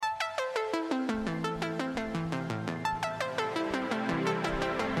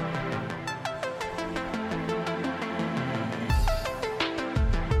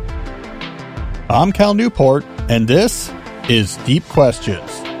I'm Cal Newport, and this is Deep Questions,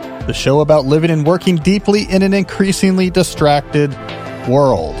 the show about living and working deeply in an increasingly distracted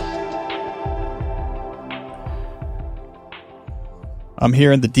world. I'm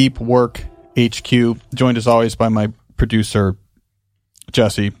here in the Deep Work HQ, joined as always by my producer,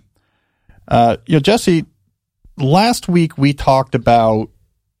 Jesse. Jesse, last week we talked about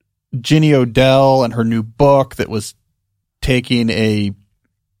Ginny Odell and her new book that was taking a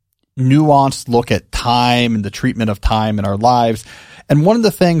nuanced look at time and the treatment of time in our lives. And one of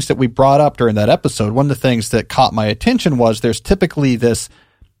the things that we brought up during that episode, one of the things that caught my attention was there's typically this,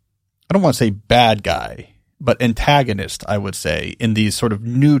 I don't want to say bad guy, but antagonist, I would say, in these sort of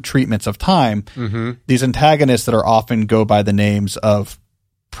new treatments of time. Mm-hmm. These antagonists that are often go by the names of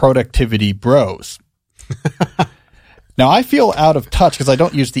productivity bros. Now, I feel out of touch because I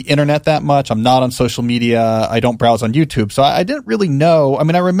don't use the internet that much. I'm not on social media. I don't browse on YouTube. So I didn't really know. I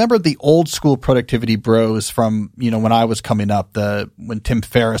mean, I remember the old school productivity bros from, when I was coming up, when Tim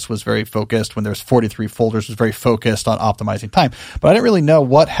Ferriss was very focused, when there's 43 folders was very focused on optimizing time. But I didn't really know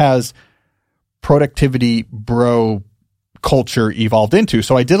what has productivity bro culture evolved into.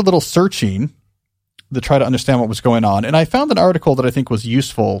 So I did a little searching to try to understand what was going on. And I found an article that I think was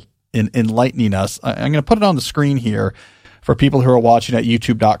useful in enlightening us. I'm going to put it on the screen here for people who are watching at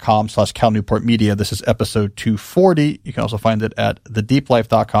youtube.com/Cal Newport Media. This is episode 240. You can also find it at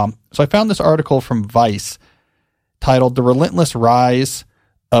thedeeplife.com. So I found this article from Vice titled The Relentless Rise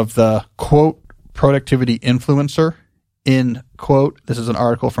of the, quote, productivity influencer, end quote. This is an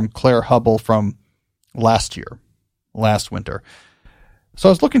article from Claire Hubble from last winter. So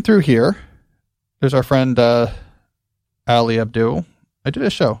I was looking through here. There's our friend Ali Abdul. I did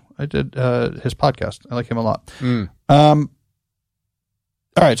a show. I did his podcast. I like him a lot. All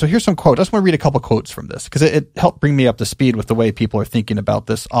right, so here's some quotes. I just want to read a couple quotes from this because it helped bring me up to speed with the way people are thinking about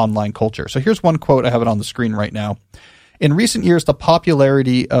this online culture. So here's one quote. I have it on the screen right now. In recent years, the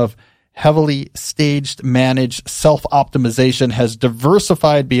popularity of heavily staged, managed self-optimization has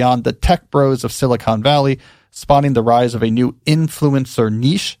diversified beyond the tech bros of Silicon Valley, spawning the rise of a new influencer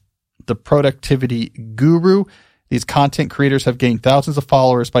niche, the productivity guru. These content creators have gained thousands of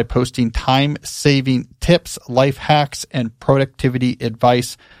followers by posting time-saving tips, life hacks, and productivity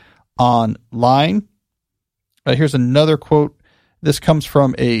advice online. Here's another quote. This comes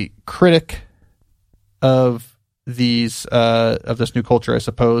from a critic of this new culture, I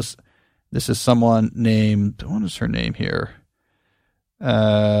suppose. This is someone named, what is her name here?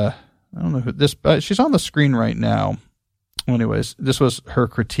 I don't know who this, she's on the screen right now. Anyways, this was her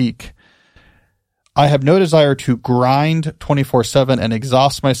critique. I have no desire to grind 24/7 and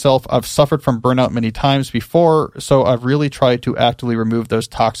exhaust myself. I've suffered from burnout many times before, so I've really tried to actively remove those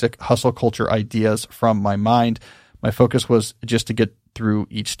toxic hustle culture ideas from my mind. My focus was just to get through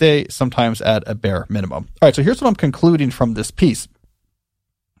each day, sometimes at a bare minimum. All right, so here's what I'm concluding from this piece.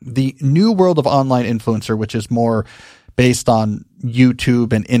 The new world of online influencer, which is more based on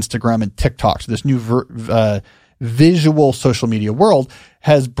YouTube and Instagram and TikTok, so this new visual social media world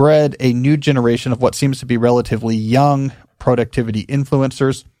has bred a new generation of what seems to be relatively young productivity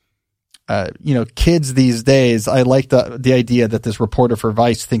influencers. Kids these days, I like the idea that this reporter for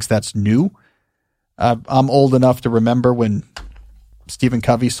Vice thinks that's new. I'm old enough to remember when Stephen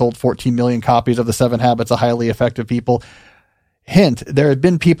Covey sold 14 million copies of The 7 Habits of Highly Effective People. Hint, there have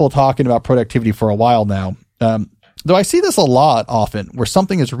been people talking about productivity for a while now. Though I see this a lot often where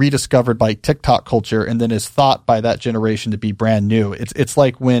something is rediscovered by TikTok culture and then is thought by that generation to be brand new. It's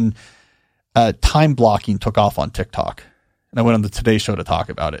like when time blocking took off on TikTok. And I went on the Today Show to talk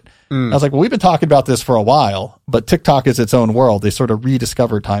about it. I was like, well, we've been talking about this for a while, but TikTok is its own world. They sort of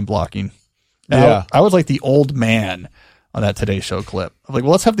rediscovered time blocking. And yeah. I was like the old man on that Today Show clip. I'm like,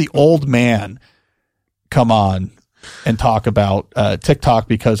 well, let's have the old man come on and talk about TikTok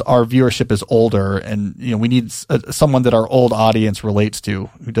because our viewership is older and we need someone that our old audience relates to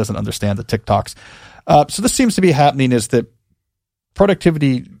who doesn't understand the TikToks. So this seems to be happening is that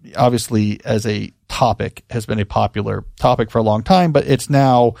productivity, obviously, as a topic has been a popular topic for a long time, but it's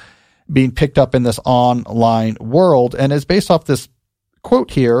now being picked up in this online world. And as based off this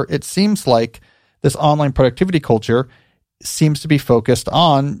quote here, it seems like this online productivity culture seems to be focused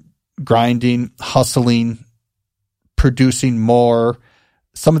on grinding, hustling, producing more.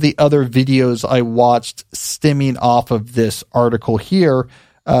 Some of the other videos I watched stemming off of this article here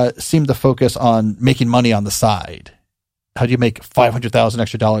seem to focus on making money on the side. How do you make $500,000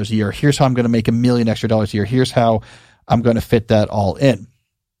 extra dollars a year? Here's how I'm going to make $1 million extra dollars a year. Here's how I'm going to fit that all in.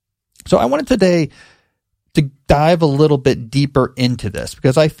 So I wanted today to dive a little bit deeper into this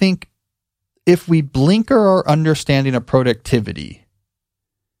because I think if we blinker our understanding of productivity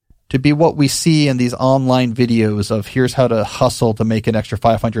to be what we see in these online videos of here's how to hustle to make an extra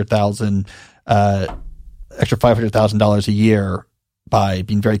 $500,000 a year by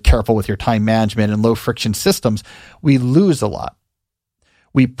being very careful with your time management and low friction systems, we lose a lot.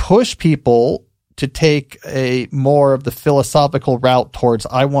 We push people to take a more of the philosophical route towards,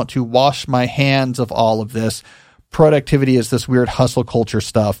 I want to wash my hands of all of this. Productivity is this weird hustle culture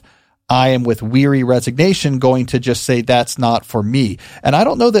stuff. I am with weary resignation going to just say that's not for me. And I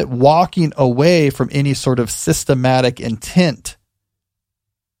don't know that walking away from any sort of systematic intent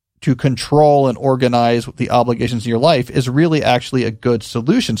to control and organize the obligations in your life is really actually a good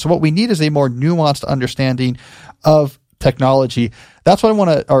solution. So what we need is a more nuanced understanding of technology. That's what I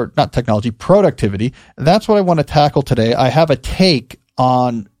want to, or not technology, productivity. That's what I want to tackle today. I have a take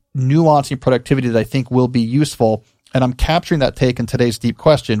on nuancing productivity that I think will be useful. And I'm capturing that take in today's deep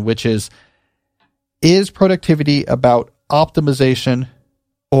question, which is productivity about optimization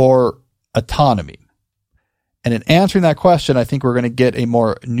or autonomy? And in answering that question, I think we're going to get a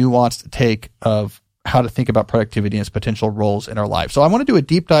more nuanced take of how to think about productivity and its potential roles in our lives. So I want to do a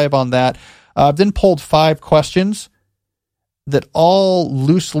deep dive on that. I've then pulled 5 questions that all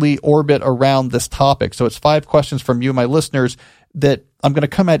loosely orbit around this topic. So it's 5 questions from you, my listeners, that I'm going to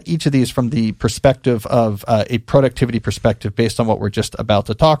come at each of these from the perspective of a productivity perspective based on what we're just about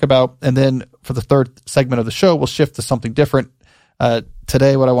to talk about. And then for the third segment of the show, we'll shift to something different.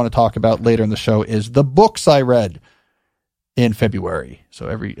 Today, what I want to talk about later in the show is the books I read in February. So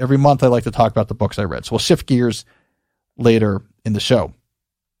every month I like to talk about the books I read. So we'll shift gears later in the show.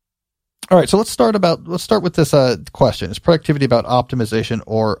 All right, so let's start with this question. Is productivity about optimization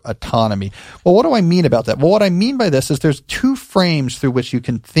or autonomy? Well, what do I mean about that? Well, what I mean by this is there's 2 frames through which you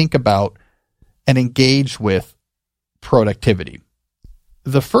can think about and engage with productivity.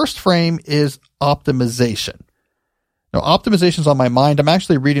 The first frame is optimization. Now, optimization is on my mind. I'm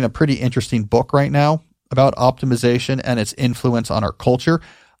actually reading a pretty interesting book right now about optimization and its influence on our culture.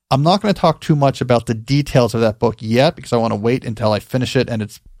 I'm not going to talk too much about the details of that book yet because I want to wait until I finish it and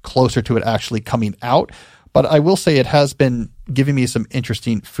it's closer to it actually coming out. But I will say it has been giving me some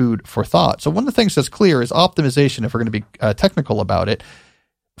interesting food for thought. So one of the things that's clear is optimization, if we're going to be technical about it,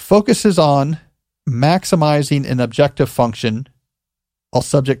 focuses on maximizing an objective function while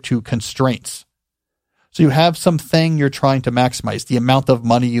subject to constraints. So you have something you're trying to maximize, the amount of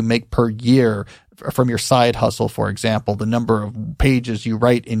money you make per year from your side hustle, for example, the number of pages you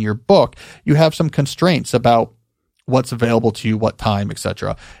write in your book. You have some constraints about what's available to you, what time,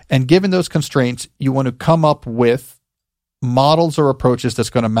 etc. And given those constraints, you want to come up with models or approaches that's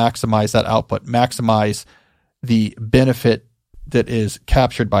going to maximize that output, maximize the benefit that is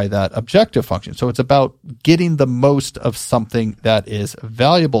captured by that objective function. So it's about getting the most of something that is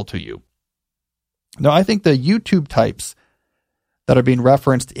valuable to you. Now, I think the YouTube types that are being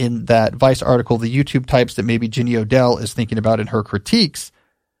referenced in that Vice article, the YouTube types that maybe Ginny Odell is thinking about in her critiques,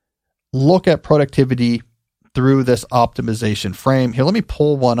 look at productivity through this optimization frame. Here, let me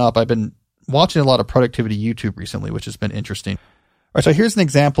pull one up. I've been watching a lot of productivity YouTube recently, which has been interesting. All right, so here's an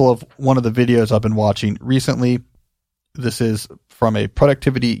example of one of the videos I've been watching recently. This is from a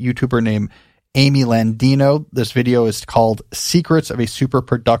productivity YouTuber named Amy Landino. This video is called Secrets of a Super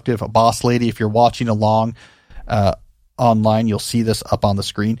Productive Boss Lady. If you're watching along online, you'll see this up on the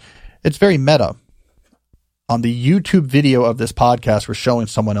screen. It's very meta. On the YouTube video of this podcast, we're showing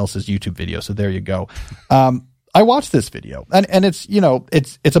someone else's YouTube video. So there you go. I watched this video and it's,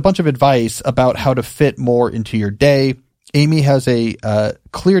 it's a bunch of advice about how to fit more into your day. Amy has a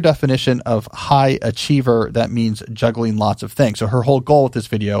clear definition of high achiever. That means juggling lots of things. So her whole goal with this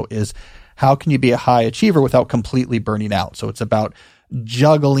video is how can you be a high achiever without completely burning out? So it's about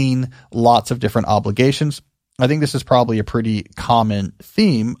juggling lots of different obligations. I think this is probably a pretty common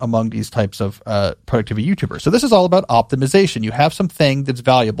theme among these types of productivity YouTubers. So this is all about optimization. You have something that's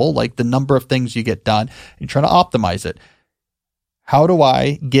valuable, like the number of things you get done, and you're trying to optimize it. How do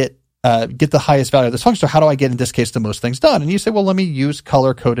I get the highest value of this function? So how do I get, in this case, the most things done? And you say, well, let me use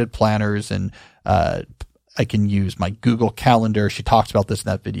color-coded planners and I can use my Google Calendar. She talks about this in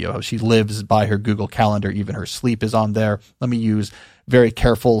that video, how she lives by her Google Calendar. Even her sleep is on there. Let me use very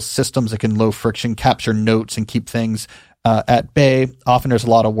careful systems that can low friction capture notes and keep things at bay. Often there's a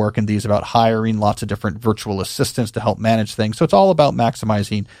lot of work in these about hiring lots of different virtual assistants to help manage things. So it's all about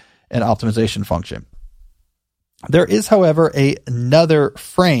maximizing an optimization function. There is, however, another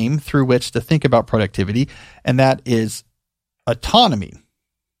frame through which to think about productivity, and that is autonomy.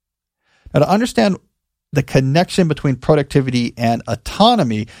 Now, to understand the connection between productivity and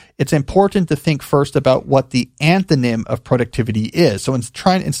autonomy, it's important to think first about what the antonym of productivity is. So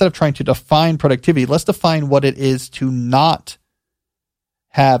instead of trying to define productivity, let's define what it is to not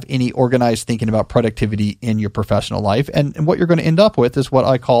have any organized thinking about productivity in your professional life. And what you're going to end up with is what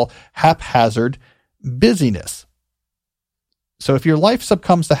I call haphazard busyness. So if your life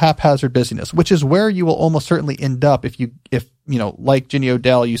succumbs to haphazard busyness, which is where you will almost certainly end up if like Ginny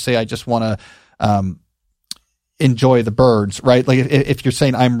Odell, you say, I just want to enjoy the birds, right? Like if you're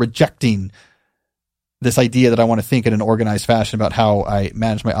saying I'm rejecting this idea that I want to think in an organized fashion about how I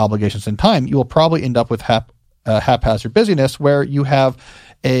manage my obligations and time, you will probably end up with haphazard busyness, where you have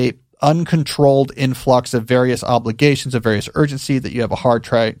a uncontrolled influx of various obligations of various urgency that you have a hard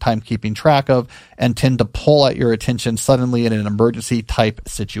time keeping track of, and tend to pull at your attention suddenly in an emergency type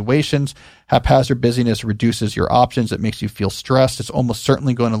situations. Haphazard busyness reduces your options. It makes you feel stressed. It's almost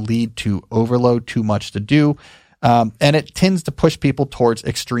certainly going to lead to overload, too much to do. And it tends to push people towards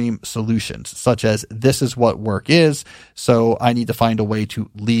extreme solutions, such as this is what work is, so I need to find a way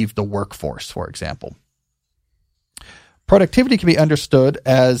to leave the workforce, for example. Productivity can be understood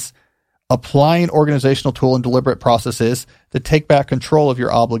as applying organizational tool and deliberate processes to take back control of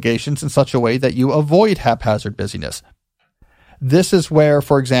your obligations in such a way that you avoid haphazard busyness. This is where,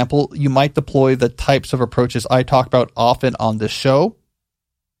 for example, you might deploy the types of approaches I talk about often on this show.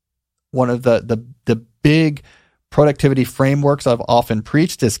 One of the big productivity frameworks I've often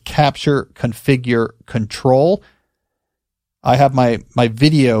preached is capture, configure, control. I have my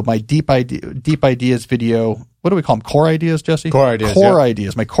video, my deep ideas video. What do we call them? Core ideas, Jesse? Core ideas.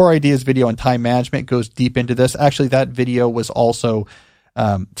 Ideas. My core ideas video on time management goes deep into this. Actually, that video was also,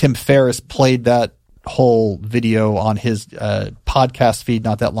 Tim Ferriss played that whole video on his podcast feed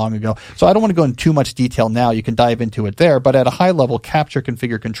not that long ago. So I don't want to go into too much detail now. You can dive into it there. But at a high level, capture,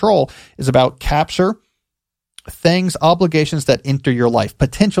 configure, control is about capture things, obligations that enter your life,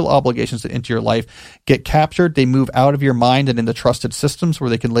 potential obligations that enter your life, get captured. They move out of your mind and into trusted systems where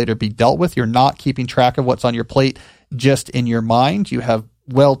they can later be dealt with. You're not keeping track of what's on your plate just in your mind. You have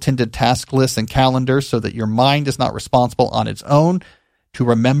well-tended task lists and calendars so that your mind is not responsible on its own to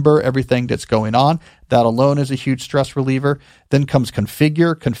remember everything that's going on. That alone is a huge stress reliever. Then comes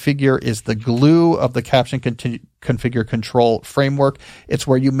configure. Configure is the glue of the capture, configure, control framework. It's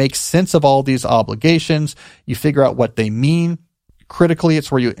where you make sense of all these obligations. You figure out what they mean. Critically,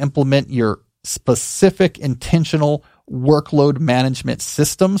 it's where you implement your specific intentional workload management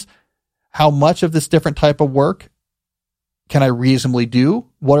systems. How much of this different type of work can I reasonably do?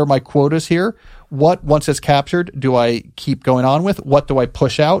 What are my quotas here? What, once it's captured, do I keep going on with? What do I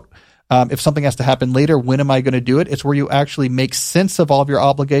push out? If something has to happen later, when am I going to do it? It's where you actually make sense of all of your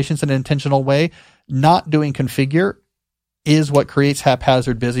obligations in an intentional way. Not doing configure is what creates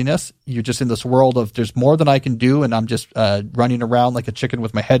haphazard busyness. You're just in this world of there's more than I can do, and I'm just running around like a chicken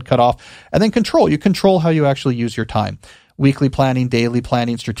with my head cut off. And then control. You control how you actually use your time. Weekly planning, daily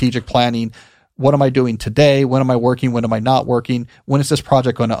planning, strategic planning. What am I doing today? When am I working? When am I not working? When is this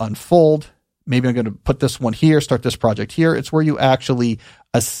project going to unfold? Maybe I'm going to put this one here, start this project here. It's where you actually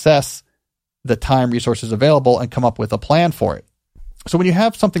assess the time, resources available, and come up with a plan for it. So when you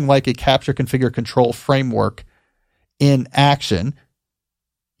have something like a capture, configure, control framework in action,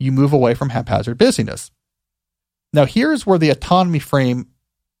 you move away from haphazard busyness. Now, here's where the autonomy frame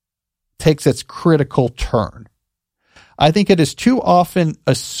takes its critical turn. I think it is too often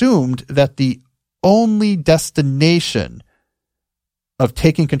assumed that the only destination of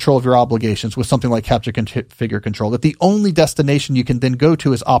taking control of your obligations with something like capture, configure, control, that the only destination you can then go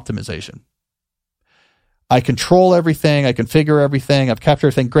to is optimization. I control everything. I configure everything. I've captured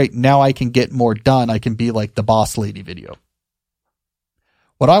everything. Great. Now I can get more done. I can be like the boss lady video.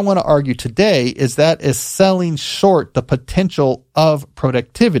 What I want to argue today is that is selling short the potential of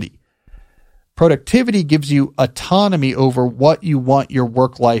productivity. Productivity gives you autonomy over what you want your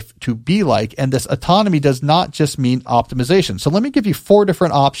work life to be like. And this autonomy does not just mean optimization. So let me give you 4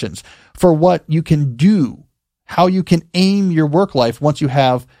 different options for what you can do, how you can aim your work life once you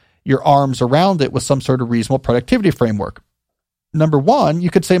have your arms around it with some sort of reasonable productivity framework. Number 1, you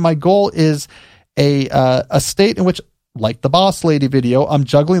could say my goal is a state in which, like the boss lady video, I'm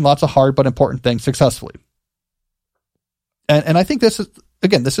juggling lots of hard but important things successfully. And I think this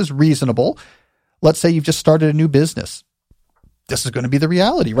is reasonable. Let's say you've just started a new business. This is going to be the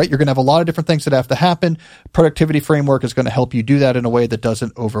reality, right? You're going to have a lot of different things that have to happen. Productivity framework is going to help you do that in a way that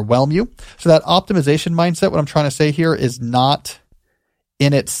doesn't overwhelm you. So that optimization mindset, what I'm trying to say here, is not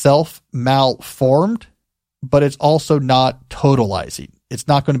in itself malformed, but it's also not totalizing. It's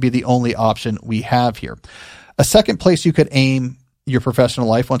not going to be the only option we have here. A second place you could aim your professional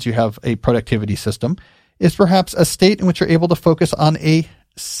life once you have a productivity system is perhaps a state in which you're able to focus on a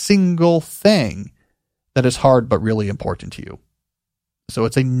single thing that is hard but really important to you. So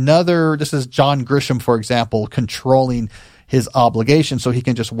it's this is John Grisham, for example, controlling his obligation so he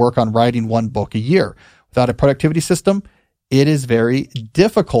can just work on writing one book a year. Without a productivity system, it is very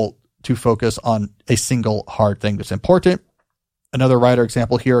difficult to focus on a single hard thing that's important. Another writer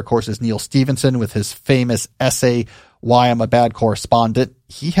example here, of course, is Neil Stephenson with his famous essay, Why I'm a Bad Correspondent.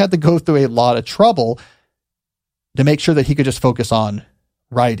 He had to go through a lot of trouble to make sure that he could just focus on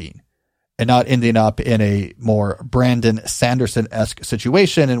writing and not ending up in a more Brandon Sanderson-esque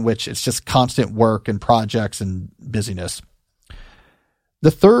situation in which it's just constant work and projects and busyness.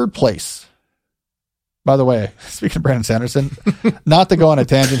 The third place, by the way, speaking of Brandon Sanderson, not to go on a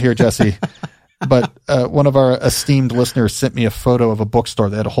tangent here, Jesse, but one of our esteemed listeners sent me a photo of a bookstore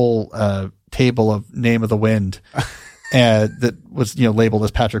that had a whole table of Name of the Wind that was, labeled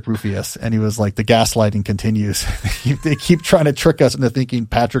as Patrick Rufius. And he was like, the gaslighting continues. They keep trying to trick us into thinking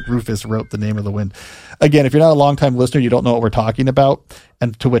Patrick Rufus wrote The Name of the Wind. Again, if you're not a longtime listener, you don't know what we're talking about.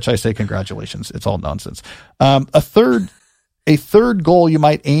 And to which I say, congratulations. It's all nonsense. A third goal you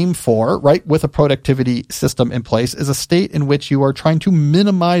might aim for, right, with a productivity system in place is a state in which you are trying to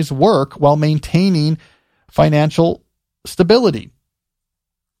minimize work while maintaining financial stability.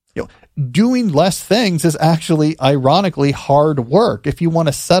 Doing less things is actually, ironically, hard work. If you want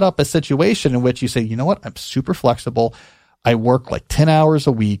to set up a situation in which you say, you know what, I'm super flexible. I work like 10 hours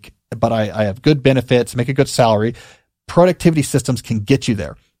a week, but I have good benefits, make a good salary. Productivity systems can get you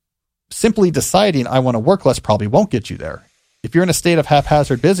there. Simply deciding I want to work less probably won't get you there. If you're in a state of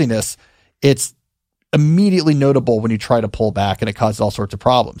haphazard busyness, it's immediately notable when you try to pull back, and it causes all sorts of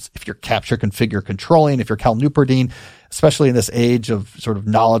problems. If you're capture, configure, controlling, if you're Cal Newpordine, especially in this age of sort of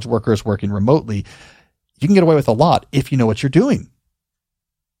knowledge workers working remotely, you can get away with a lot if you know what you're doing.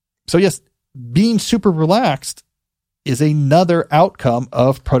 So yes, being super relaxed is another outcome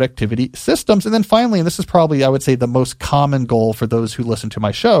of productivity systems. And then finally, and this is probably, I would say, the most common goal for those who listen to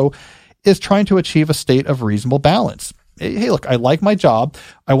my show, is trying to achieve a state of reasonable balance. Hey, look, I like my job.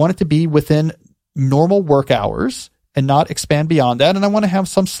 I want it to be within normal work hours and not expand beyond that. And I want to have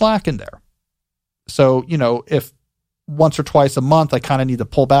some slack in there. So, if once or twice a month, I kind of need to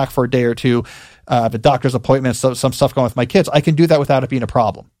pull back for a day or two, the doctor's appointments, some stuff going with my kids, I can do that without it being a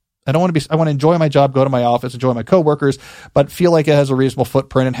problem. I want to enjoy my job, go to my office, enjoy my coworkers, but feel like it has a reasonable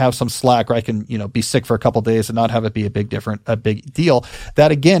footprint and have some slack where I can, be sick for a couple of days and not have it be a big deal.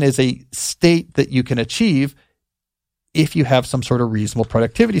 That again is a state that you can achieve if you have some sort of reasonable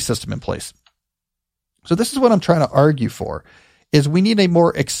productivity system in place. So this is what I'm trying to argue for, is we need a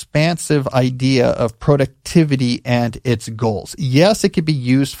more expansive idea of productivity and its goals. Yes, it could be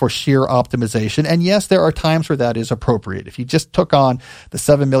used for sheer optimization. And yes, there are times where that is appropriate. If you just took on the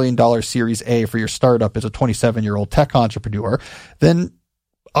 $7 million Series A for your startup as a 27-year-old tech entrepreneur, then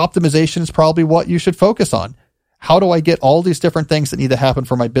optimization is probably what you should focus on. How do I get all these different things that need to happen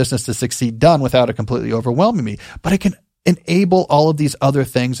for my business to succeed done without it completely overwhelming me? But it can enable all of these other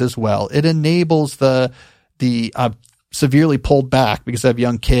things as well. It enables the severely pulled back because I have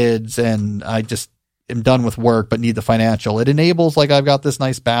young kids and I just am done with work but need the financial. It enables, like, I've got this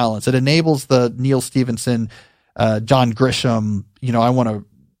nice balance. It enables the Neil Stephenson, John Grisham, I want to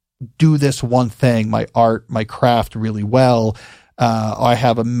do this one thing, my art, my craft really well. I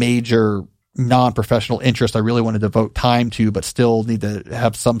have a major non-professional interest I really want to devote time to, but still need to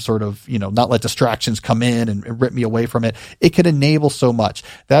have some sort of, not let distractions come in and rip me away from it. It could enable so much.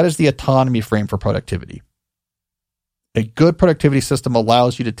 That is the autonomy frame for productivity. A good productivity system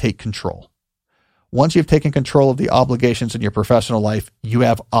allows you to take control. Once you've taken control of the obligations in your professional life, you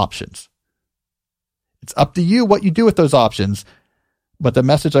have options. It's up to you what you do with those options, but the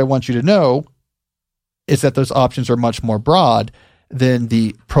message I want you to know is that those options are much more broad than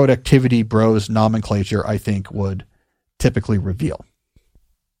the productivity bros nomenclature, I think, would typically reveal.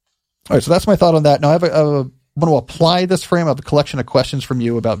 All right, so that's my thought on that. Now, I want to apply this frame. I have a collection of questions from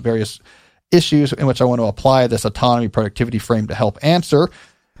you about various issues in which I want to apply this autonomy productivity frame to help answer.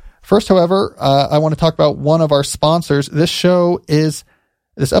 First, however, I want to talk about one of our sponsors. This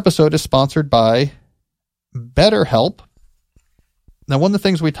episode is sponsored by BetterHelp. Now, one of the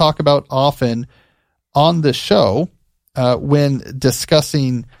things we talk about often on this show when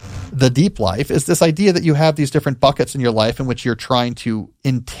discussing the deep life is this idea that you have these different buckets in your life in which you're trying to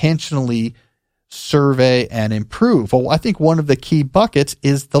intentionally survey and improve. Well, I think one of the key buckets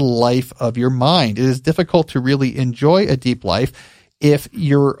is the life of your mind. It is difficult to really enjoy a deep life if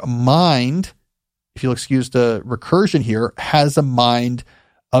your mind, if you'll excuse the recursion here, has a mind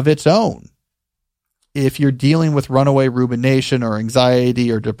of its own. If you're dealing with runaway rumination or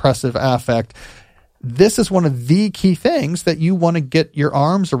anxiety or depressive affect, this is one of the key things that you want to get your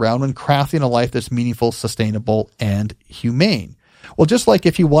arms around when crafting a life that's meaningful, sustainable, and humane. Well, just like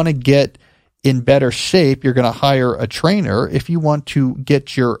if you want to get in better shape, you're going to hire a trainer. If you want to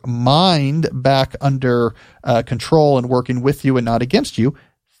get your mind back under control and working with you and not against you,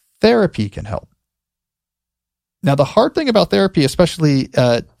 therapy can help. Now, the hard thing about therapy, especially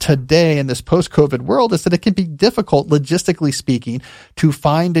today in this post-COVID world, is that it can be difficult, logistically speaking, to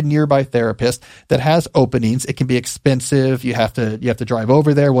find a nearby therapist that has openings. It can be expensive. You have to drive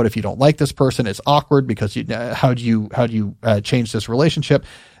over there. What if you don't like this person? It's awkward because how do you change this relationship?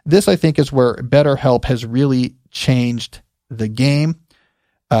 This, I think, is where BetterHelp has really changed the game.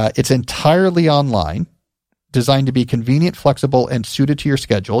 It's entirely online, designed to be convenient, flexible, and suited to your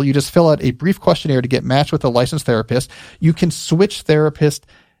schedule. You just fill out a brief questionnaire to get matched with a licensed therapist. You can switch therapist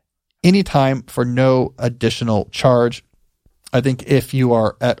anytime for no additional charge. I think if you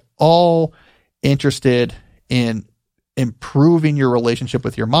are at all interested in improving your relationship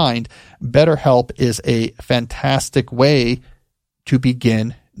with your mind, BetterHelp is a fantastic way to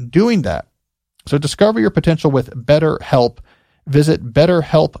begin doing that. So discover your potential with BetterHelp. Visit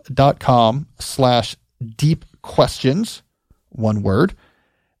betterhelp.com/deepquestions, one word,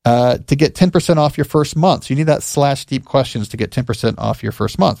 to get 10% off your first month. So you need that /deepquestions to get 10% off your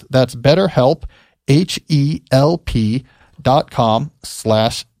first month. That's BetterHelp,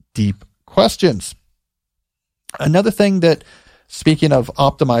 HELP.com/deepquestions. Another thing that, speaking of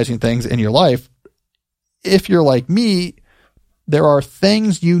optimizing things in your life, if you're like me, there are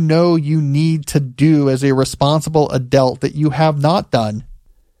things you know you need to do as a responsible adult that you have not done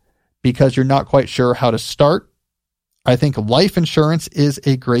because you're not quite sure how to start. I think life insurance is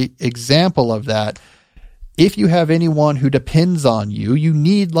a great example of that. If you have anyone who depends on you, you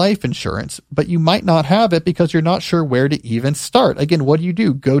need life insurance, but you might not have it because you're not sure where to even start. Again, what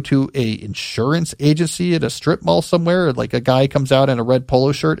do? Go to a insurance agency at a strip mall somewhere, like a guy comes out in a red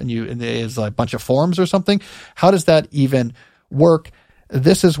polo shirt and there's a bunch of forms or something. How does that even work?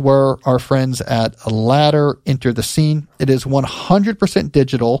 This is where our friends at Ladder enter the scene. It is 100%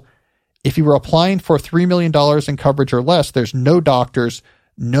 digital. If you were applying for $3 million in coverage or less, there's no doctors,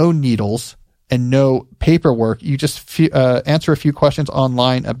 no needles, and no paperwork. You just answer a few questions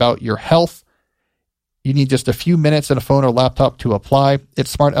online about your health. You need just a few minutes and a phone or laptop to apply. Its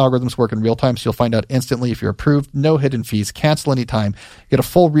smart algorithms work in real time, so you'll find out instantly if you're approved. No hidden fees. Cancel anytime. Get a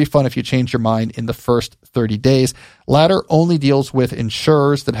full refund if you change your mind in the first 30 days. Ladder only deals with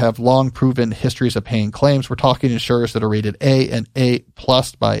insurers that have long proven histories of paying claims. We're talking insurers that are rated A and A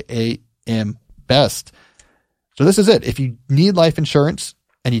plus by AM Best. So this is it. If you need life insurance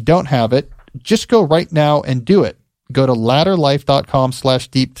and you don't have it, just go right now and do it. Go to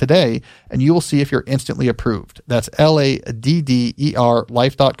ladderlife.com/deep today, and you will see if you're instantly approved. That's LADDER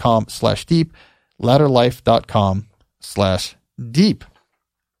life.com/deep, ladderlife.com/deep.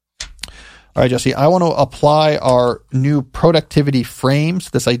 All right, Jesse, I want to apply our new productivity frames,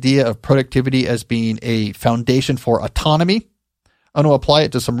 this idea of productivity as being a foundation for autonomy. I want to apply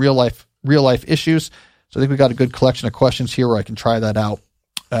it to some real life issues. So I think we got a good collection of questions here where I can try that out.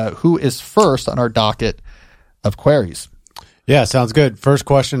 Who is first on our docket of queries? Yeah, sounds good. First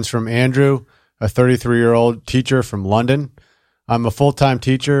question's from Andrew, a 33-year-old teacher from London. I'm a full-time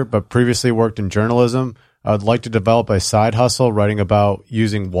teacher, but previously worked in journalism. I would like to develop a side hustle writing about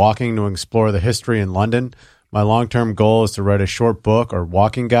using walking to explore the history in London. My long-term goal is to write a short book or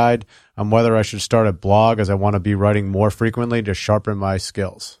walking guide on whether I should start a blog, as I want to be writing more frequently to sharpen my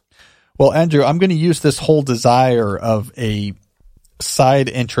skills. Well, Andrew, I'm going to use this whole desire of a side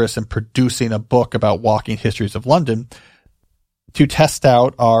interest in producing a book about walking histories of London to test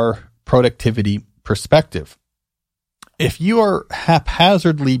out our productivity perspective. If you are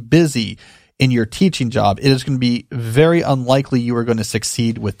haphazardly busy in your teaching job, it is going to be very unlikely you are going to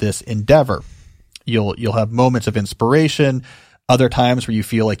succeed with this endeavor. You'll have moments of inspiration, other times where you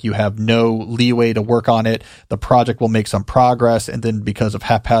feel like you have no leeway to work on it. The project will make some progress, and then because of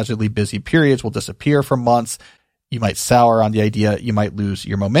haphazardly busy periods will disappear for months. You might sour on the idea, you might lose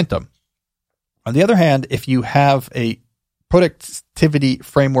your momentum. On the other hand, if you have a productivity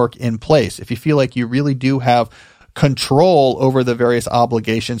framework in place, if you feel like you really do have control over the various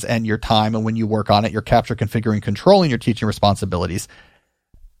obligations and your time, and when you work on it, you're capture, configuring, controlling your teaching responsibilities,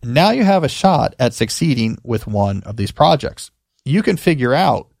 now you have a shot at succeeding with one of these projects. You can figure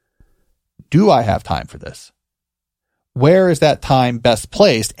out, do I have time for this? Where is that time best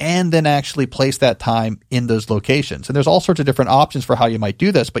placed? And then actually place that time in those locations. And there's all sorts of different options for how you might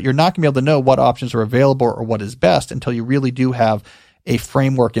do this, but you're not going to be able to know what options are available or what is best until you really do have a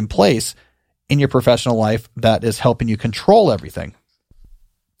framework in place in your professional life that is helping you control everything.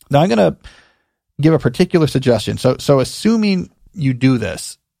 Now, I'm going to give a particular suggestion. So assuming you do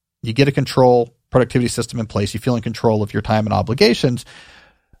this, you get a control productivity system in place. You feel in control of your time and obligations.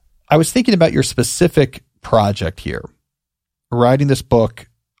 I was thinking about your specific project here, writing this book,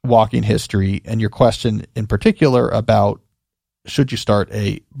 Walking History, and your question in particular about should you start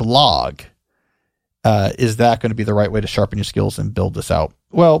a blog? Is that going to be the right way to sharpen your skills and build this out?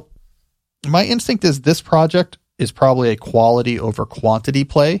 Well, my instinct is this project is probably a quality over quantity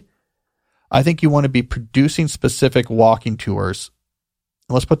play. I think you want to be producing specific walking tours.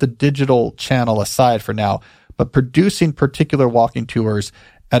 Let's put the digital channel aside for now, but producing particular walking tours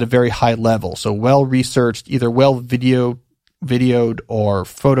at a very high level. So well researched, either well videoed or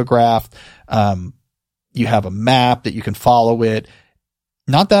photographed. You have a map that you can follow it.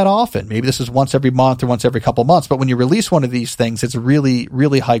 Not that often. Maybe this is once every month or once every couple months. But when you release one of these things, it's really,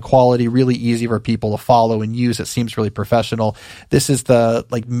 really high quality, really easy for people to follow and use. It seems really professional. This is the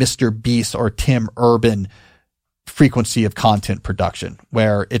like Mr. Beast or Tim Urban frequency of content production,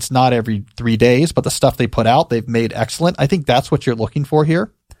 where it's not every 3 days, but the stuff they put out, they've made excellent. I think that's what you're looking for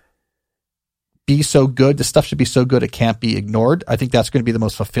here. Be so good. The stuff should be so good it can't be ignored. I think that's going to be the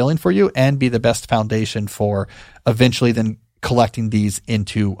most fulfilling for you and be the best foundation for eventually then collecting these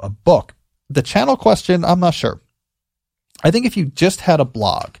into a book. The channel question, I'm not sure. I think if you just had a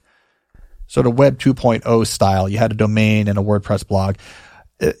blog, sort of Web 2.0 style, you had a domain and a WordPress blog,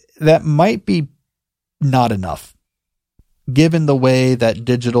 that might be not enough. Given the way that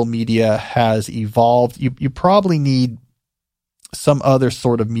digital media has evolved, you probably need some other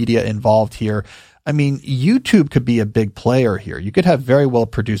sort of media involved here. I mean, YouTube could be a big player here. You could have very well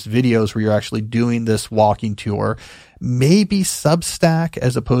produced videos where you're actually doing this walking tour. Maybe Substack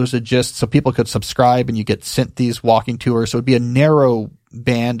as opposed to just so people could subscribe and you get sent these walking tours. So it would be a narrow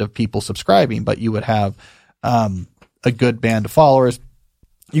band of people subscribing, but you would have a good band of followers.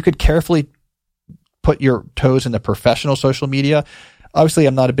 You could carefully put your toes into professional social media. Obviously,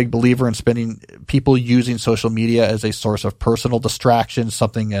 I'm not a big believer in spending people using social media as a source of personal distraction,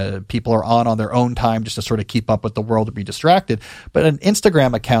 something people are on their own time just to sort of keep up with the world or be distracted. But an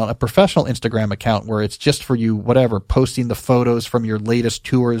Instagram account, a professional Instagram account where it's just for you, whatever, posting the photos from your latest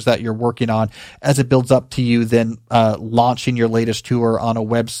tours that you're working on as it builds up to you, then launching your latest tour on a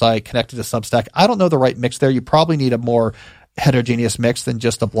website connected to Substack. I don't know the right mix there. You probably need a more heterogeneous mix than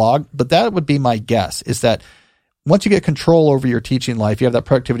just a blog, but that would be my guess, is that once you get control over your teaching life, you have that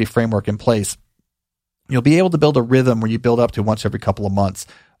productivity framework in place, you'll be able to build a rhythm where you build up to once every couple of months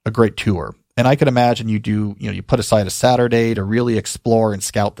a great tour. And I could imagine you put aside a Saturday to really explore and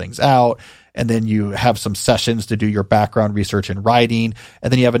scout things out. And then you have some sessions to do your background research and writing.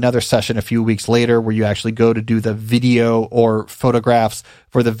 And then you have another session a few weeks later where you actually go to do the video or photographs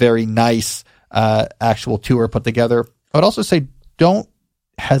for the very nice actual tour put together. I would also say don't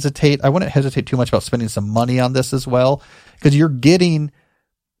hesitate. I wouldn't hesitate too much about spending some money on this as well, because you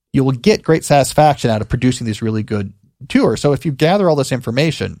will get great satisfaction out of producing these really good tours. So if you gather all this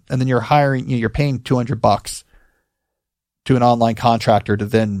information and then you're paying $200 to an online contractor to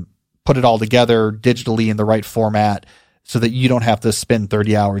then put it all together digitally in the right format so that you don't have to spend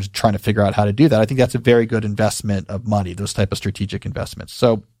 30 hours trying to figure out how to do that. I think that's a very good investment of money, those type of strategic investments.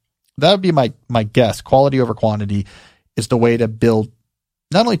 So that would be my guess. Quality over quantity is the way to build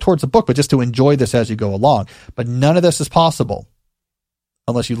not only towards the book, but just to enjoy this as you go along. But none of this is possible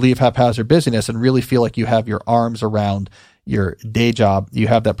unless you leave haphazard busyness and really feel like you have your arms around your day job. You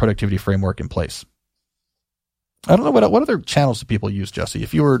have that productivity framework in place. I don't know what other channels do people use, Jesse?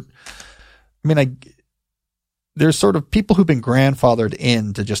 There's sort of people who've been grandfathered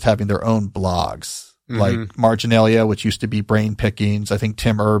into just having their own blogs, like Marginalia, which used to be Brain Pickings. I think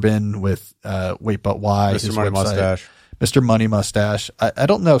Tim Urban with Wait But Why, Mr. Money Mustache. Mr. Money Mustache. I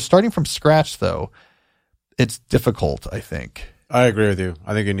don't know. Starting from scratch, though, it's difficult, I think. I agree with you.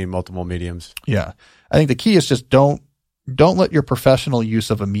 I think you need multiple mediums. Yeah. I think the key is just don't let your professional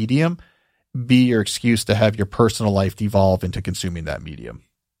use of a medium be your excuse to have your personal life devolve into consuming that medium.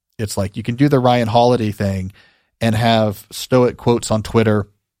 It's like you can do the Ryan Holiday thing and have stoic quotes on Twitter,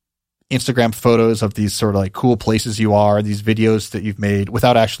 Instagram photos of these sort of like cool places you are, these videos that you've made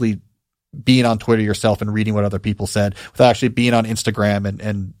without actually being on Twitter yourself and reading what other people said, without actually being on Instagram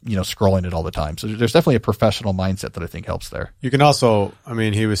and scrolling it all the time. So there's definitely a professional mindset that I think helps there. You can also,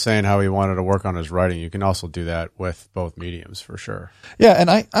 he was saying how he wanted to work on his writing. You can also do that with both mediums for sure. Yeah. And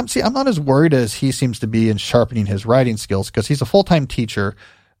I'm not as worried as he seems to be in sharpening his writing skills, because he's a full-time teacher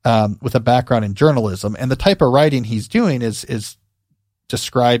with a background in journalism. And the type of writing he's doing is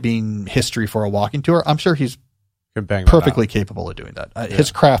describing history for a walking tour. I'm sure he's perfectly capable of doing that.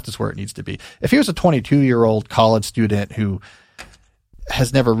 His craft is where it needs to be. If he was a 22-year-old college student who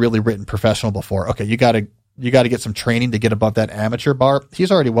has never really written professional before, okay, you got to you got to get some training to get above that amateur bar.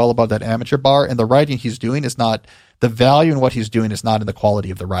 He's already well above that amateur bar, and the writing he's doing is not, the value in what he's doing is not in the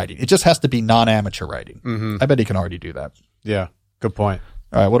quality of the writing. It just has to be non-amateur writing. Mm-hmm. I bet he can already do that. Yeah, good point.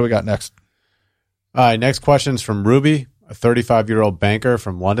 All right, what do we got next? All right, next question's from Ruby, a 35-year-old banker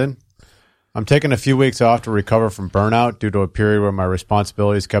from London. I'm taking a few weeks off to recover from burnout due to a period where my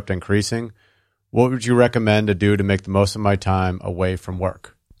responsibilities kept increasing. What would you recommend to do to make the most of my time away from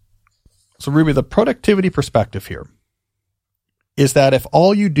work? So, Ruby, the productivity perspective here is that if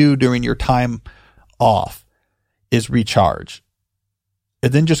all you do during your time off is recharge,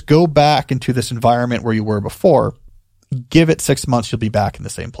 and then just go back into this environment where you were before, give it 6 months, you'll be back in the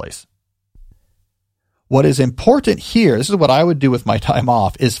same place. What is important here, this is what I would do with my time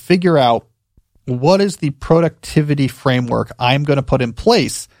off, is figure out what is the productivity framework I'm going to put in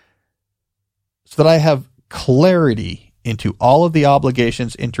place so that I have clarity into all of the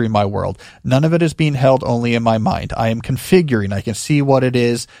obligations entering my world. None of it is being held only in my mind. I am configuring. I can see what it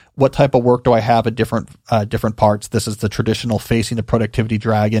is. What type of work do I have at different parts? This is the traditional facing the productivity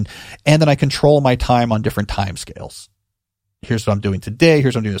dragon. And then I control my time on different time scales. Here's what I'm doing today.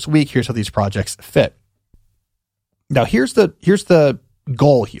 Here's what I'm doing this week. Here's how these projects fit. Now, here's the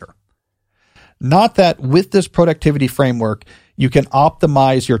goal here. Not that with this productivity framework, you can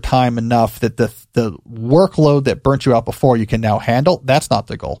optimize your time enough that the workload that burnt you out before you can now handle. That's not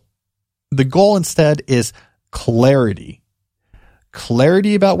the goal. The goal instead is clarity.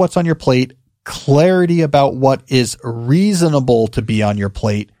 Clarity about what's on your plate, clarity about what is reasonable to be on your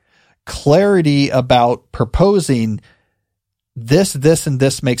plate, clarity about proposing this, and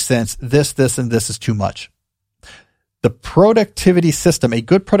this makes sense, this, and this is too much. The productivity system, a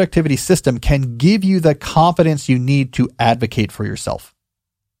good productivity system, can give you the confidence you need to advocate for yourself.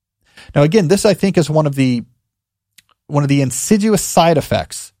 Now, again, this I think is one of the insidious side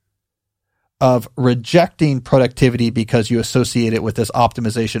effects of rejecting productivity because you associate it with this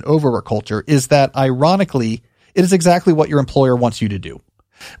optimization overwork culture, is that ironically, it is exactly what your employer wants you to do.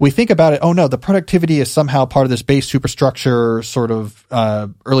 We think about it, oh no, the productivity is somehow part of this base superstructure sort of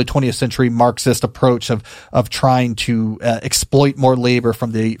early 20th century Marxist approach of trying to exploit more labor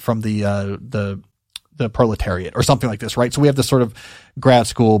from the proletariat or something like this, right? So we have this sort of grad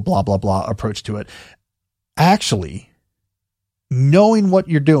school blah blah blah approach to it. Actually, knowing what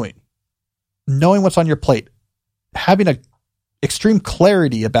you're doing, knowing what's on your plate, having a extreme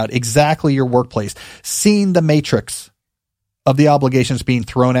clarity about exactly your workplace, seeing the matrix of the obligations being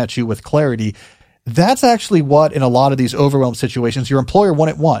thrown at you with clarity, that's actually what, in a lot of these overwhelmed situations, your employer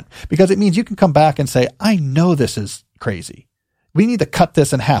wouldn't want, because it means you can come back and say, I know this is crazy. We need to cut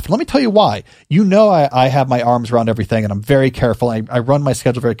this in half. Let me tell you why. You know, I have my arms around everything and I'm very careful. I run my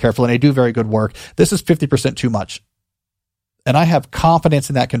schedule very carefully and I do very good work. This is 50% too much. And I have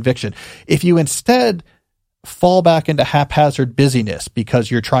confidence in that conviction. If you instead fall back into haphazard busyness because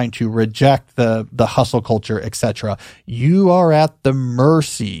you're trying to reject the hustle culture, etc., you are at the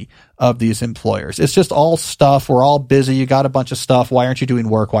mercy of these employers. It's just all stuff. We're all busy. You got a bunch of stuff. Why aren't you doing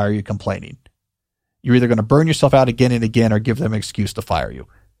work? Why are you complaining? You're either going to burn yourself out again and again or give them an excuse to fire you.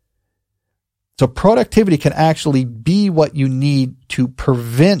 So productivity can actually be what you need to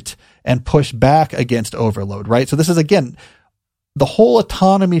prevent and push back against overload, right? So this is, again, the whole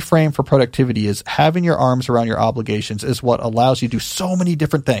autonomy frame for productivity is having your arms around your obligations is what allows you to do so many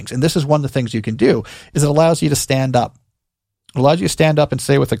different things. And this is one of the things you can do, is it allows you to stand up. It allows you to stand up and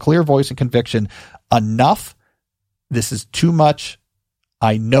say with a clear voice and conviction, enough, this is too much,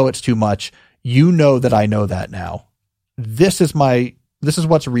 I know it's too much, you know that I know that now. This is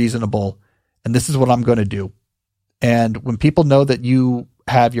what's reasonable, and this is what I'm going to do. And when people know that you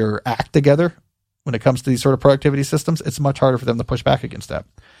have your act together, when it comes to these sort of productivity systems, it's much harder for them to push back against that.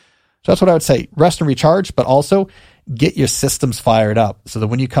 So that's what I would say. Rest and recharge, but also get your systems fired up so that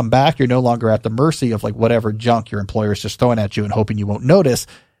when you come back, you're no longer at the mercy of like whatever junk your employer is just throwing at you and hoping you won't notice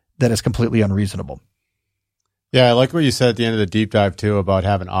that is completely unreasonable. Yeah, I like what you said at the end of the deep dive too about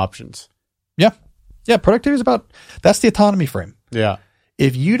having options. Yeah. Yeah, productivity is that's the autonomy frame. Yeah.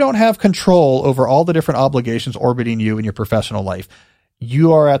 If you don't have control over all the different obligations orbiting you in your professional life,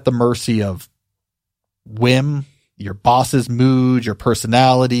 you are at the mercy of whim, your boss's mood, your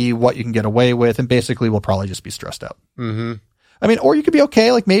personality, what you can get away with, and basically will probably just be stressed out. Mm-hmm. I mean, or you could be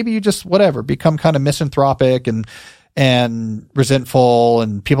okay, like maybe you just become kind of misanthropic and resentful,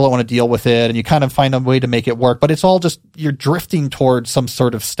 and people don't want to deal with it, and you kind of find a way to make it work, but it's all just you're drifting towards some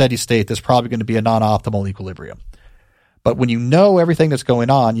sort of steady state that's probably going to be a non-optimal equilibrium. But when you know everything that's going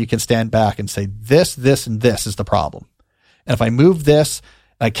on, you can stand back and say, this, and this is the problem. And if I move this,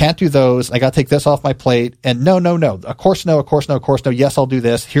 I can't do those. I got to take this off my plate. And no. Of course, no. Yes, I'll do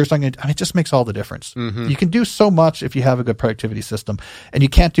this. Here's what I'm going to do. I mean, it just makes all the difference. Mm-hmm. You can do so much if you have a good productivity system, and you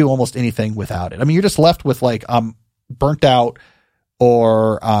can't do almost anything without it. I mean, you're just left with like, I'm burnt out,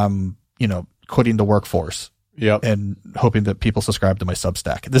 or quitting the workforce. Yep. And hoping that people subscribe to my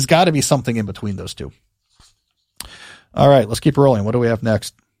Substack. There's got to be something in between those two. All right, let's keep rolling. What do we have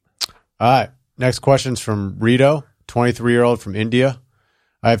next? All right. Next question's from Rito, 23-year-old from India.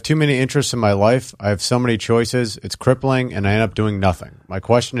 I have too many interests in my life. I have so many choices. It's crippling, and I end up doing nothing. My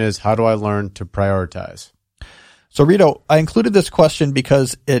question is, how do I learn to prioritize? So, Rito, I included this question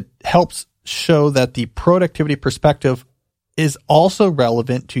because it helps show that the productivity perspective is also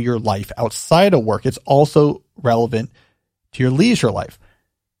relevant to your life outside of work. It's also relevant to your leisure life.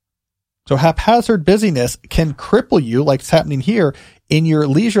 So haphazard busyness can cripple you, like it's happening here, in your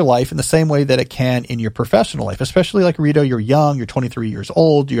leisure life in the same way that it can in your professional life. Especially like Rito, you're young, you're 23 years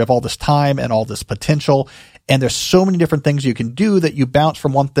old, you have all this time and all this potential, and there's so many different things you can do that you bounce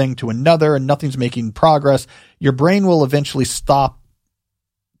from one thing to another and nothing's making progress. Your brain will eventually stop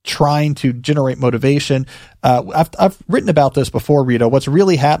trying to generate motivation. I've written about this before, Rito. What's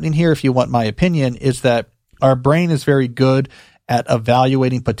really happening here, if you want my opinion, is that our brain is very good at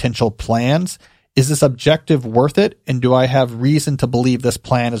evaluating potential plans. Is this objective worth it? And do I have reason to believe this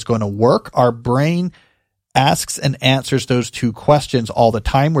plan is going to work? Our brain asks and answers those two questions all the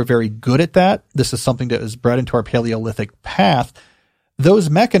time. We're very good at that. This is something that is bred into our Paleolithic path. Those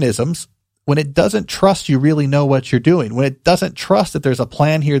mechanisms, when it doesn't trust you really know what you're doing, when it doesn't trust that there's a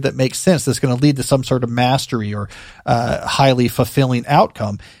plan here that makes sense, that's going to lead to some sort of mastery or highly fulfilling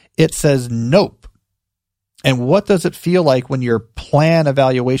outcome, it says nope. And what does it feel like when your plan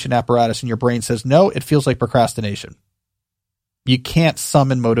evaluation apparatus in your brain says no? It feels like procrastination. You can't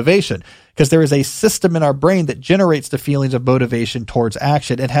summon motivation because there is a system in our brain that generates the feelings of motivation towards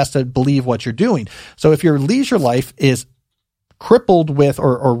action. It has to believe what you're doing. So if your leisure life is crippled with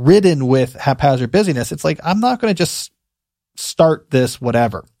or ridden with haphazard busyness, it's like, I'm not going to just start this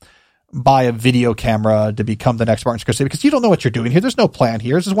whatever, buy a video camera to become the next Martin Scorsese, because you don't know what you're doing here. There's no plan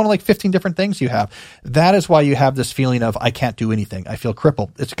here. This is one of like 15 different things you have. That is why you have this feeling of, I can't do anything. I feel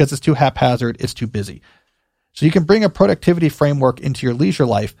crippled. It's because it's too haphazard. It's too busy. So you can bring a productivity framework into your leisure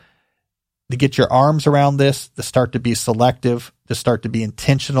life to get your arms around this, to start to be selective, to start to be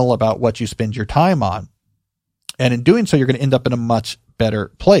intentional about what you spend your time on. And in doing so, you're going to end up in a much better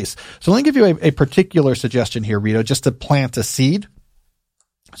place. So let me give you a particular suggestion here, Rito, just to plant a seed.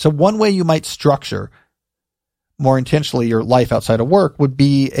 So one way you might structure more intentionally your life outside of work would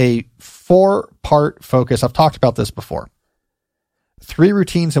be a 4-part focus. I've talked about this before. 3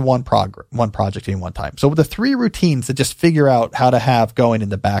 routines in one project in one time. So with the 3 routines to just figure out how to have going in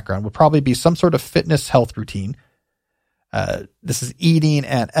the background would probably be some sort of fitness health routine. This is eating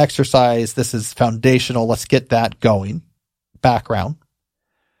and exercise. This is foundational. Let's get that going. Background.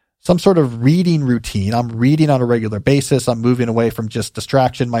 Some sort of reading routine. I'm reading on a regular basis. I'm moving away from just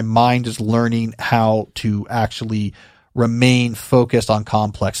distraction. My mind is learning how to actually remain focused on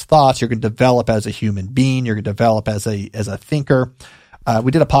complex thoughts. You're going to develop as a human being. You're going to develop as a thinker. We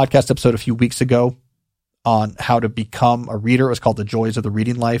did a podcast episode a few weeks ago on how to become a reader. It was called The Joys of the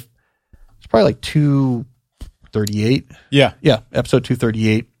Reading Life. It's probably like 238. Yeah, episode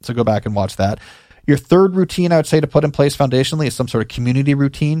 238. So go back and watch that. Your third routine, I would say, to put in place foundationally is some sort of community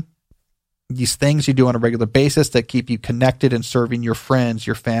routine. These things you do on a regular basis that keep you connected and serving your friends,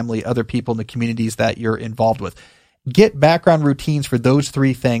 your family, other people in the communities that you're involved with. Get background routines for those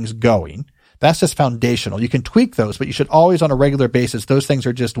 3 things going. That's just foundational. You can tweak those, but you should always on a regular basis, those things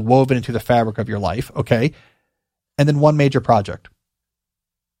are just woven into the fabric of your life. Okay. And then one major project.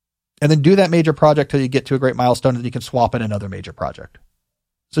 And then do that major project till you get to a great milestone, and then you can swap in another major project.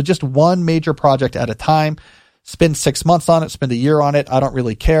 So just one major project at a time. Spend 6 months on it, spend a year on it. I don't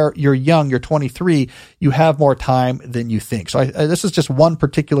really care. You're young, you're 23. You have more time than you think. So this is just one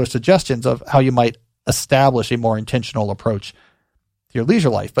particular suggestions of how you might establish a more intentional approach to your leisure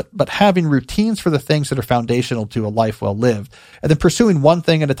life. But having routines for the things that are foundational to a life well lived, and then pursuing one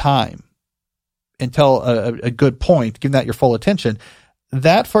thing at a time until a good point, giving that your full attention,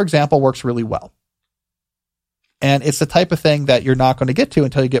 that, for example, works really well. And it's the type of thing that you're not going to get to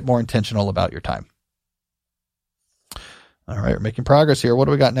until you get more intentional about your time. All right, we're making progress here. What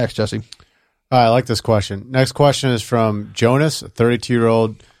do we got next, Jesse? I like this question. Next question is from Jonas, a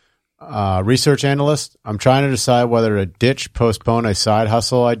 32-year-old research analyst. I'm trying to decide whether to postpone a side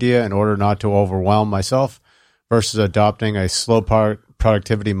hustle idea in order not to overwhelm myself versus adopting a slow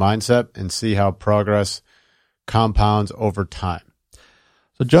productivity mindset and see how progress compounds over time.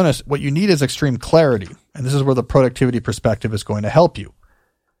 So, Jonas, what you need is extreme clarity, and this is where the productivity perspective is going to help you.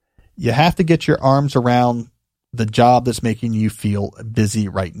 You have to get your arms around the job that's making you feel busy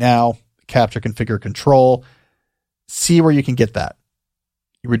right now. Capture, configure, control. See where you can get that.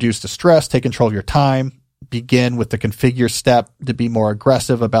 You reduce the stress, take control of your time. Begin with the configure step to be more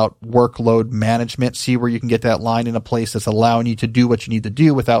aggressive about workload management. See where you can get that line in a place that's allowing you to do what you need to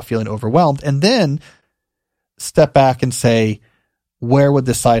do without feeling overwhelmed. And then step back and say, where would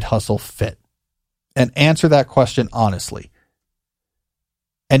the side hustle fit? And answer that question honestly.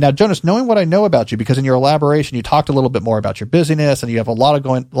 And now, Jonas, knowing what I know about you, because in your elaboration, you talked a little bit more about your busyness and you have a lot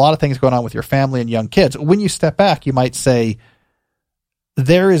of things going on with your family and young kids. When you step back, you might say,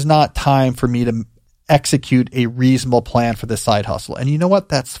 there is not time for me to execute a reasonable plan for this side hustle. And you know what?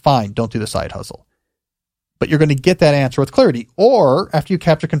 That's fine. Don't do the side hustle. But you're going to get that answer with clarity. Or after you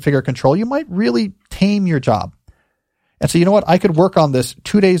capture, configure, control, you might really tame your job. And so, you know what? I could work on this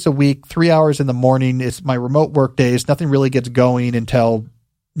 2 days a week, 3 hours in the morning. It's my remote work days. Nothing really gets going until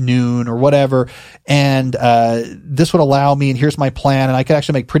noon or whatever. And this would allow me, and here's my plan, and I could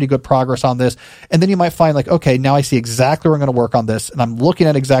actually make pretty good progress on this. And then you might find like, okay, now I see exactly where I'm going to work on this, and I'm looking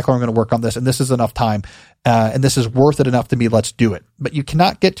at exactly where I'm going to work on this, and this is enough time, and this is worth it enough to me. Let's do it. But you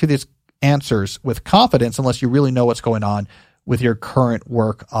cannot get to these answers with confidence unless you really know what's going on with your current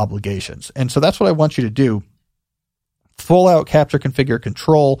work obligations. And so that's what I want you to do. Full out capture, configure,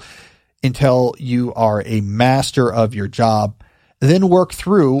 control until you are a master of your job. Then work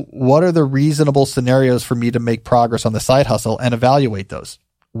through what are the reasonable scenarios for me to make progress on the side hustle and evaluate those.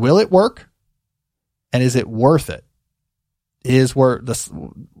 Will it work? And is it worth it? Is where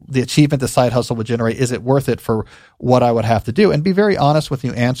the achievement the side hustle would generate, is it worth it for what I would have to do? And be very honest when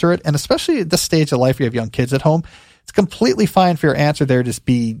you answer it. And especially at this stage of life, you have young kids at home. It's completely fine for your answer there to just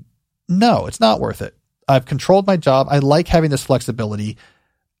be, no, it's not worth it. I've controlled my job. I like having this flexibility.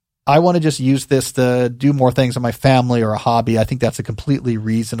 I want to just use this to do more things in my family or a hobby. I think that's a completely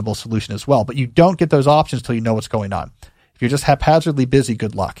reasonable solution as well. But you don't get those options till you know what's going on. If you're just haphazardly busy,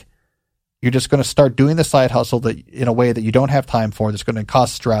 good luck. You're just going to start doing the side hustle that in a way that you don't have time for, that's going to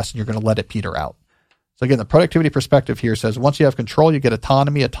cause stress, and you're going to let it peter out. So again, the productivity perspective here says once you have control, you get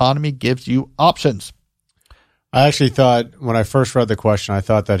autonomy. Autonomy gives you options. I actually thought when I first read the question, I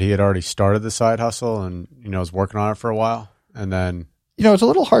thought that he had already started the side hustle and, was working on it for a while. And then, it's a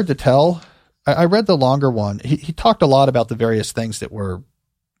little hard to tell. I read the longer one. He talked a lot about the various things that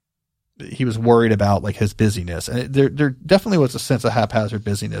he was worried about, like his busyness. And there definitely was a sense of haphazard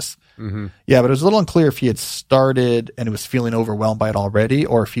busyness. Mm-hmm. Yeah, but it was a little unclear if he had started and he was feeling overwhelmed by it already,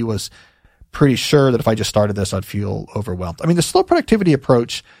 or if he was pretty sure that if I just started this, I'd feel overwhelmed. I mean, the slow productivity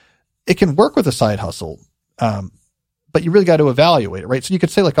approach, it can work with a side hustle, but you really got to evaluate it, right? So you could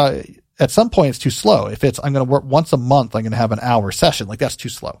say, like, at some point it's too slow. If it's, I'm going to work once a month, I'm going to have an hour session, like that's too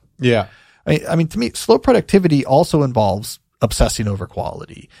slow. Yeah. I mean, to me, slow productivity also involves obsessing over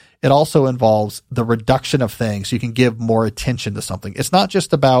quality. It also involves the reduction of things so you can give more attention to something. It's not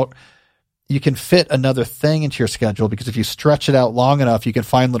just about you can fit another thing into your schedule, because if you stretch it out long enough, you can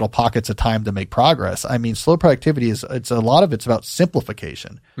find little pockets of time to make progress. I mean, slow productivity it's a lot of it's about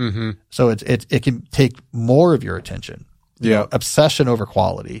simplification. Mm-hmm. So it can take more of your attention. Yeah. Obsession over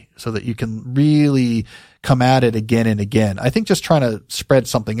quality so that you can really come at it again and again. I think just trying to spread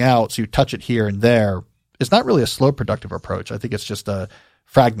something out so you touch it here and there is not really a slow productive approach. I think it's just a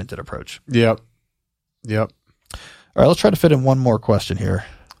fragmented approach. Yep. All right, let's try to fit in one more question here.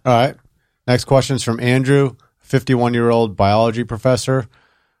 All right. Next question is from Andrew, 51-year-old biology professor.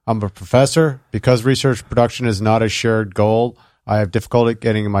 I'm a professor. Because research production is not a shared goal, I have difficulty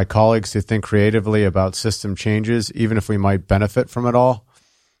getting my colleagues to think creatively about system changes, even if we might benefit from it all.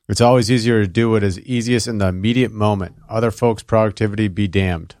 It's always easier to do what is easiest in the immediate moment. Other folks' productivity be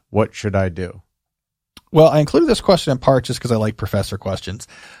damned. What should I do? Well, I included this question in part just because I like professor questions,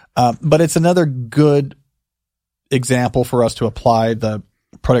 but it's another good example for us to apply the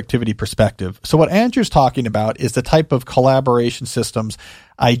productivity perspective. So what Andrew's talking about is the type of collaboration systems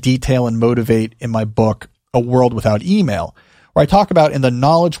I detail and motivate in my book, A World Without Email, where I talk about in the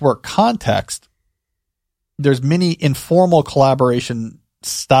knowledge work context, there's many informal collaboration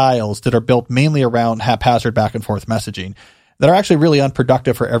styles that are built mainly around haphazard back and forth messaging that are actually really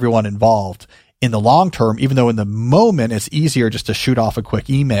unproductive for everyone involved in the long term, even though in the moment it's easier just to shoot off a quick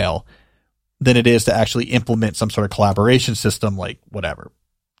email than it is to actually implement some sort of collaboration system, like whatever.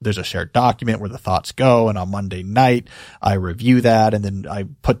 There's a shared document where the thoughts go, and on Monday night, I review that, and then I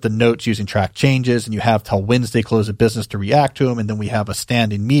put the notes using track changes, and you have till Wednesday close of business to react to them, and then we have a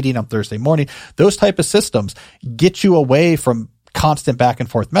standing meeting on Thursday morning. Those type of systems get you away from constant back and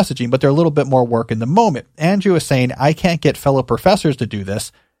forth messaging, but they're a little bit more work in the moment. Andrew is saying, I can't get fellow professors to do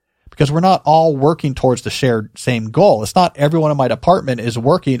this because we're not all working towards the shared same goal. It's not everyone in my department is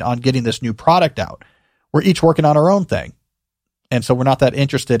working on getting this new product out. We're each working on our own thing. And so we're not that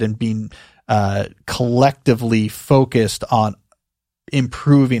interested in being collectively focused on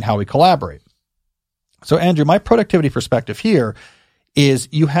improving how we collaborate. So Andrew, my productivity perspective here is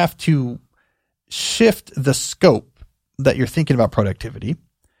you have to shift the scope that you're thinking about productivity.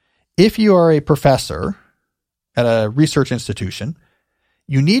 If you are a professor at a research institution,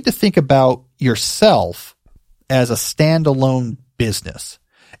 you need to think about yourself as a standalone business,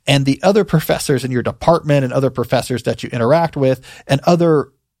 and the other professors in your department and other professors that you interact with and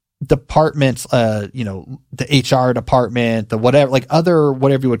other departments, the HR department, the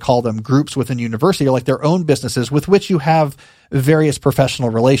whatever you would call them, groups within university are like their own businesses with which you have various professional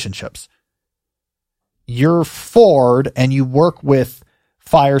relationships. You're Ford and you work with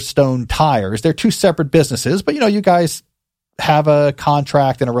Firestone Tires. They're two separate businesses, but you guys have a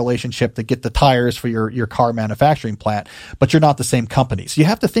contract and a relationship to get the tires for your car manufacturing plant, but you're not the same company. So you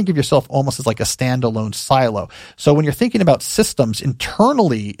have to think of yourself almost as like a standalone silo. So when you're thinking about systems,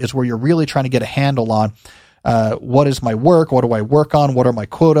 internally is where you're really trying to get a handle on what is my work? What do I work on? What are my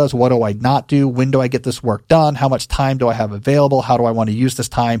quotas? What do I not do? When do I get this work done? How much time do I have available? How do I want to use this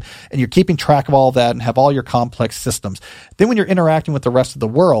time? And you're keeping track of all of that and have all your complex systems. Then when you're interacting with the rest of the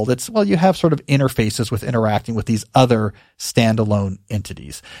world, you have sort of interfaces with interacting with these other standalone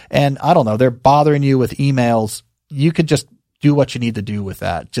entities. And I don't know, they're bothering you with emails. You could just do what you need to do with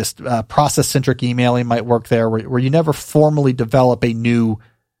that. Just process-centric emailing might work there where you never formally develop a new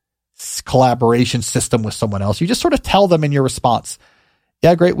collaboration system with someone else. You just sort of tell them in your response,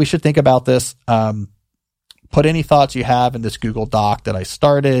 yeah, great, we should think about this. Put any thoughts you have in this Google Doc that I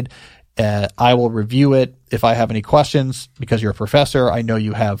started. I will review it. If I have any questions, because you're a professor, I know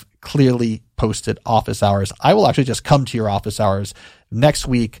you have clearly posted office hours. I will actually just come to your office hours next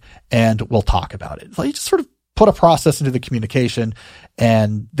week and we'll talk about it. So you just sort of put a process into the communication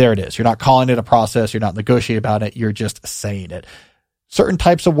and there it is. You're not calling it a process. You're not negotiating about it. You're just saying it. Certain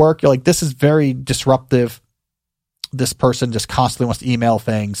types of work, you're like, this is very disruptive. This person just constantly wants to email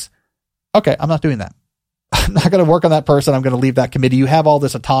things. Okay, I'm not doing that. I'm not going to work on that person. I'm going to leave that committee. You have all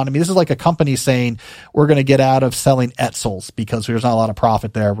this autonomy. This is like a company saying, we're going to get out of selling Etzels because there's not a lot of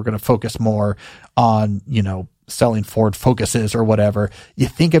profit there. We're going to focus more on, selling Ford Focuses or whatever. You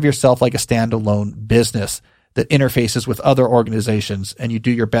think of yourself like a standalone business that interfaces with other organizations, and you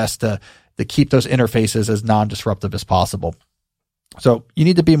do your best to keep those interfaces as non-disruptive as possible. So you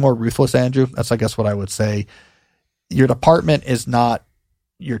need to be more ruthless, Andrew. That's, I guess, what I would say. Your department is not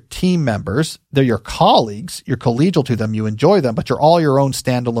your team members. They're your colleagues. You're collegial to them. You enjoy them, but you're all your own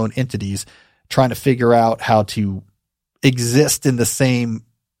standalone entities trying to figure out how to exist in the same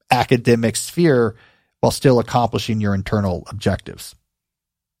academic sphere while still accomplishing your internal objectives.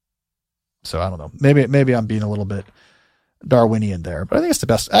 So I don't know. Maybe I'm being a little bit Darwinian there, but I think it's the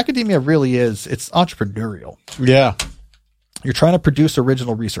best. Academia really is. It's entrepreneurial. Yeah. You're trying to produce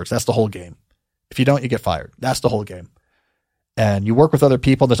original research. That's the whole game. If you don't, you get fired. That's the whole game. And you work with other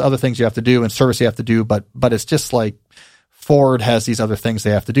people. There's other things you have to do and service you have to do, but it's just like Ford has these other things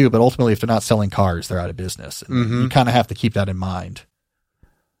they have to do, but ultimately if they're not selling cars, they're out of business. And you kind of have to keep that in mind.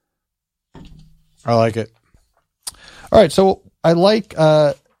 I like it. All right. So I like,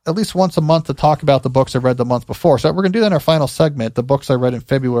 at least once a month to talk about the books I read the month before. So we're going to do that in our final segment, the books I read in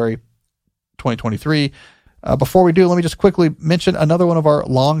February 2023. Before we do, let me just quickly mention another one of our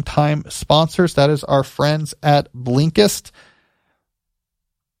longtime sponsors. That is our friends at Blinkist.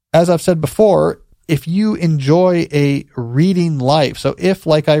 As I've said before, if you enjoy a reading life, so if,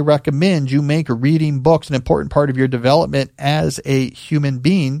 like I recommend, you make reading books an important part of your development as a human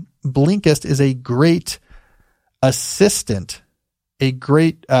being, Blinkist is a great assistant, a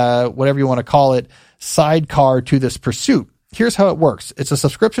great, whatever you want to call it, sidecar to this pursuit. Here's how it works. It's a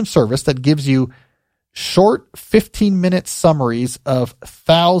subscription service that gives you short 15-minute summaries of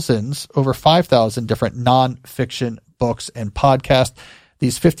thousands, over 5,000 different nonfiction books and podcasts.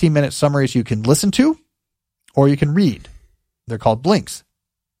 These 15-minute summaries you can listen to or you can read. They're called Blinks.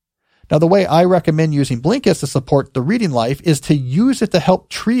 Now, the way I recommend using Blinkist to support the reading life is to use it to help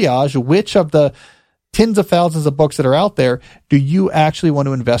triage which of the tens of thousands of books that are out there do you actually want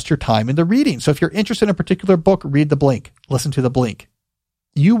to invest your time into reading. So if you're interested in a particular book, read the Blink. Listen to the Blink.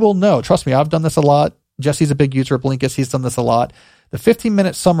 You will know. Trust me, I've done this a lot. Jesse's a big user of Blinkist. He's done this a lot. The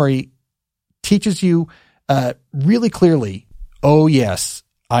 15-minute summary teaches you really clearly, oh, yes,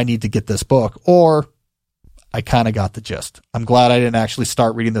 I need to get this book, or I kind of got the gist. I'm glad I didn't actually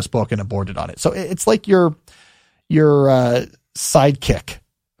start reading this book and aborted on it. So it's like your sidekick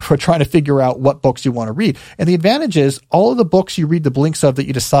for trying to figure out what books you want to read. And the advantage is all of the books you read the blinks of that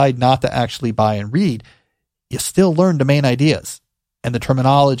you decide not to actually buy and read, you still learn the main ideas and the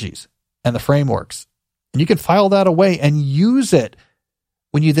terminologies and the frameworks. And you can file that away and use it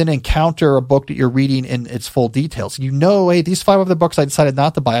when you then encounter a book that you're reading in its full details. You know, hey, these 5 other books I decided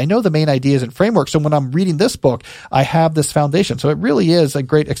not to buy, I know the main ideas and frameworks. So when I'm reading this book, I have this foundation. So it really is a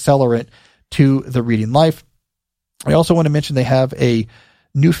great accelerant to the reading life. I also want to mention they have a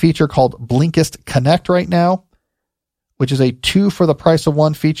new feature called Blinkist Connect right now, which is a 2 for the price of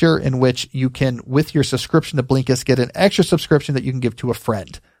 1 feature in which you can, with your subscription to Blinkist, get an extra subscription that you can give to a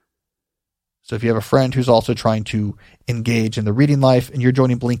friend. So if you have a friend who's also trying to engage in the reading life and you're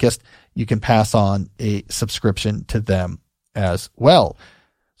joining Blinkist, you can pass on a subscription to them as well.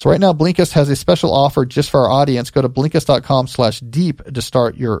 So right now, Blinkist has a special offer just for our audience. Go to Blinkist.com/deep to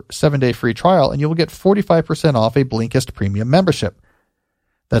start your 7-day free trial, and you will get 45% off a Blinkist premium membership.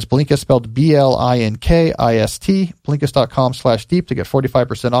 That's Blinkist spelled BLINKIST, Blinkist.com/deep to get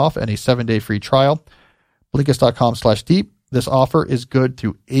 45% off and a 7-day free trial. Blinkist.com/deep. This offer is good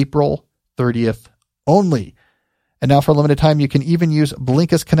through April 30th only. And now for a limited time, you can even use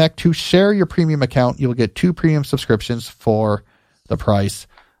Blinkist Connect to share your premium account. You will get 2 premium subscriptions for the price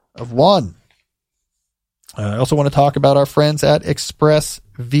of 1. I also want to talk about our friends at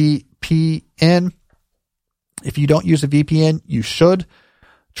ExpressVPN. If you don't use a VPN, you should.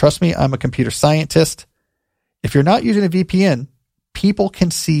 Trust me, I'm a computer scientist. If you're not using a VPN, people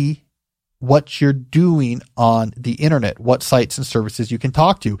can see what you're doing on the internet, what sites and services you can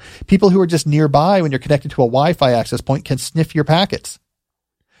talk to. People who are just nearby when you're connected to a Wi-Fi access point can sniff your packets.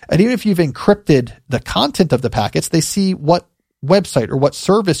 And even if you've encrypted the content of the packets, they see what website or what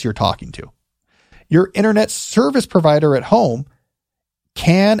service you're talking to. Your internet service provider at home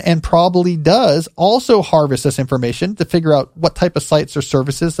can and probably does also harvest this information to figure out what type of sites or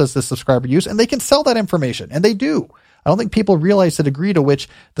services does the subscriber use, and they can sell that information, and they do. I don't think people realize the degree to which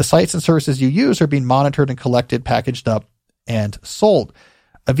the sites and services you use are being monitored and collected, packaged up, and sold.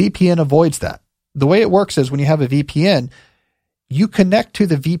 A VPN avoids that. The way it works is when you have a VPN, you connect to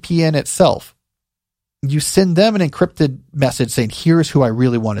the VPN itself. You send them an encrypted message saying, here's who I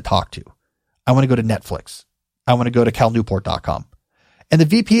really want to talk to. I want to go to Netflix. I want to go to calnewport.com. And the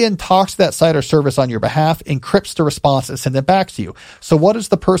VPN talks to that site or service on your behalf, encrypts the response, and sends it back to you. So what does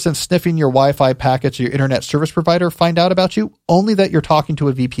the person sniffing your Wi-Fi packets or your internet service provider find out about you? Only that you're talking to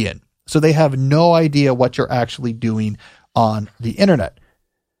a VPN. So they have no idea what you're actually doing on the internet.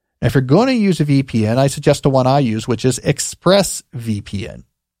 Now, if you're going to use a VPN, I suggest the one I use, which is ExpressVPN.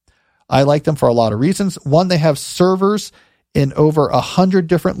 I like them for a lot of reasons. One, they have servers in over 100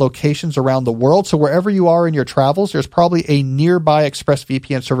 different locations around the world. So wherever you are in your travels, there's probably a nearby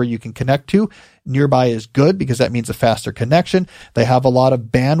ExpressVPN server you can connect to. Nearby is good because that means a faster connection. They have a lot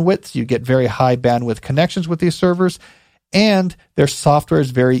of bandwidth. You get very high bandwidth connections with these servers, and their software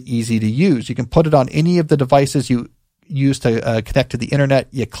is very easy to use. You can put it on any of the devices you use to connect to the internet.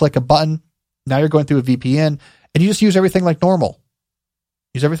 You click a button. Now you're going through a VPN, and you just use everything like normal.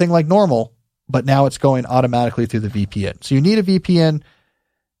 Use everything like normal, but now it's going automatically through the VPN. So you need a VPN.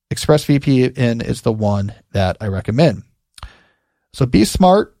 ExpressVPN is the one that I recommend. So be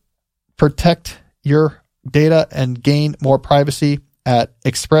smart, protect your data, and gain more privacy at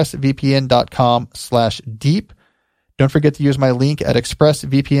expressvpn.com/deep. Don't forget to use my link at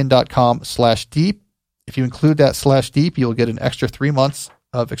expressvpn.com/deep. If you include that /deep, you'll get an extra 3 months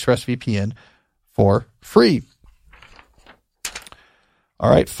of ExpressVPN for free. All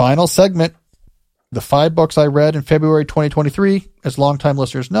right, final segment. The 5 books I read in February 2023. As longtime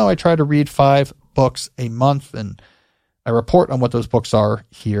listeners know, I try to read 5 books a month, and I report on what those books are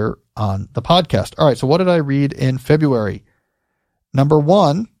here on the podcast. All right, so what did I read in February? Number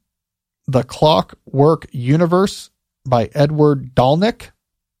 1, The Clockwork Universe by Edward Dolnick.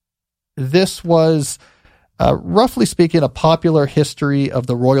 This was, roughly speaking, a popular history of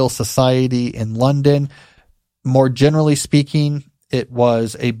the Royal Society in London. More generally speaking, it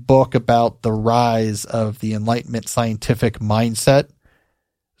was a book about the rise of the Enlightenment scientific mindset.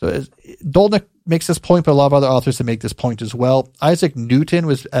 So Dolnick makes this point, but a lot of other authors that make this point as well. Isaac Newton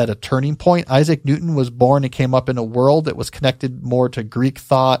was at a turning point. Isaac Newton was born and came up in a world that was connected more to Greek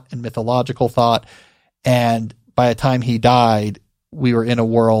thought and mythological thought. And by the time he died, we were in a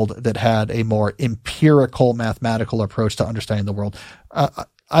world that had a more empirical mathematical approach to understanding the world.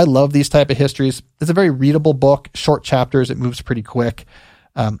 I love these type of histories. It's a very readable book, short chapters. It moves pretty quick.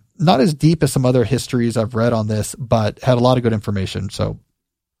 Not as deep as some other histories I've read on this, but had a lot of good information. So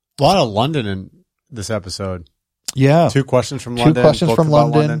a lot of London in this episode. Yeah. 2 questions from London. 2 questions from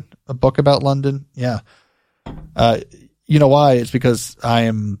London. A book about London. Yeah. you know why? It's because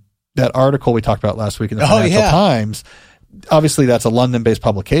that article we talked about last week in the Financial Times. Obviously, that's a London-based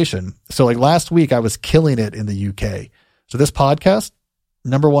publication. So like last week, I was killing it in the UK. So this podcast,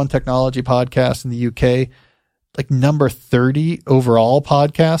 #1 technology podcast in the UK, like number 30 overall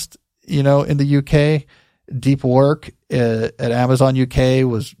podcast, in the UK. Deep Work at Amazon UK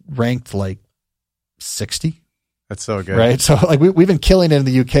was ranked like 60. That's so good. Right. So like we've been killing it in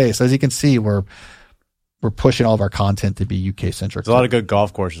the UK. So as you can see, we're pushing all of our content to be UK centric. There's a lot of good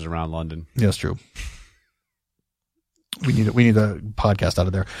golf courses around London. Yeah, that's true. We need a podcast out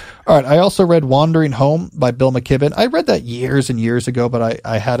of there. All right. I also read Wandering Home by Bill McKibben. I read that years and years ago, but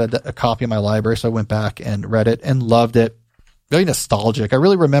I had a copy in my library. So I went back and read it and loved it. Very nostalgic. I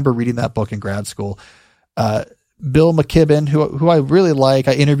really remember reading that book in grad school. Bill McKibben, who I really like,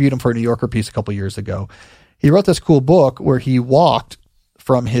 I interviewed him for a New Yorker piece a couple years ago. He wrote this cool book where he walked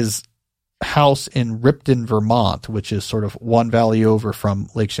from his house in Ripton, Vermont, which is sort of one valley over from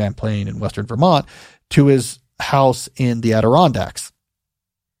Lake Champlain in western Vermont, to his house in the Adirondacks.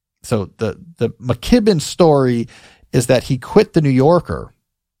 So the McKibben story is that he quit the New Yorker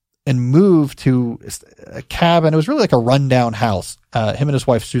and moved to a cabin. It was really like a rundown house. Him and his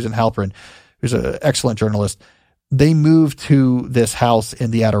wife, Susan Halpern, who's an excellent journalist, they moved to this house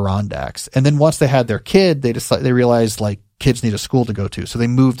in the Adirondacks. And then once they had their kid, they realized like kids need a school to go to. So they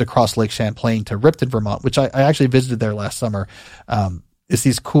moved across Lake Champlain to Ripton, Vermont, which I actually visited there last summer.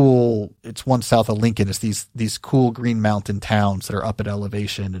 It's one south of Lincoln. It's these cool Green Mountain towns that are up at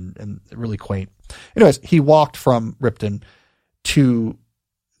elevation and really quaint. Anyways, he walked from Ripton to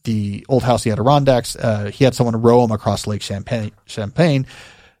the old house, the Adirondacks. He had someone row him across Lake Champlain.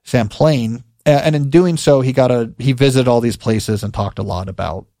 And in doing so, he visited all these places and talked a lot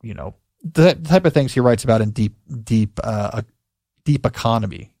about, the type of things he writes about in Deep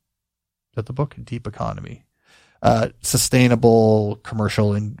Economy. Is that the book? Deep Economy. Sustainable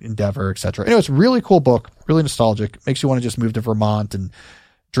commercial endeavor, etc. Anyway, it's a really cool book, really nostalgic. Makes you want to just move to Vermont and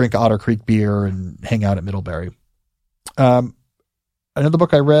drink Otter Creek beer and hang out at Middlebury. Another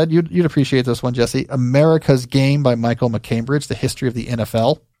book I read, you'd appreciate this one, Jesse. America's Game by Michael McCambridge, The History of the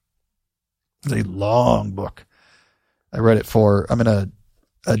NFL. It's a long book. I read it I'm in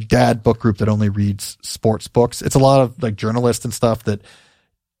a dad book group that only reads sports books. It's a lot of like journalists and stuff that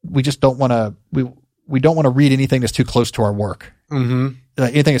we just don't want to, we don't want to read anything that's too close to our work. Mm-hmm.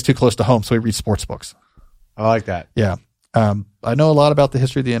 Anything that's too close to home. So we read sports books. I like that. Yeah. I know a lot about the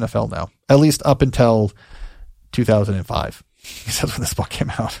history of the NFL now, at least up until 2005. That's when this book came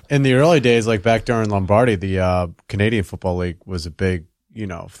out. In the early days, like back during Lombardi, the Canadian Football League was a big,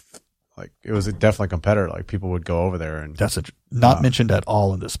 like it was definitely a competitor. Like people would go over there, and that's not mentioned at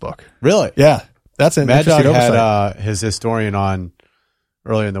all in this book. Really? Yeah, that's an interesting oversight. Had his historian on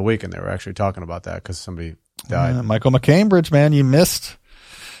earlier in the week, and they were actually talking about that because somebody died. Michael McCambridge, man, you missed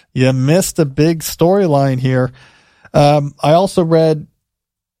a big storyline here. I also read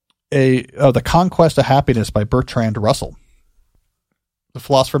The Conquest of Happiness by Bertrand Russell. The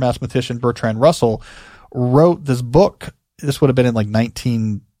philosopher mathematician Bertrand Russell wrote this book. This would have been in like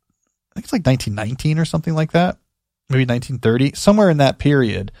 1919 or something like that. Maybe 1930, somewhere in that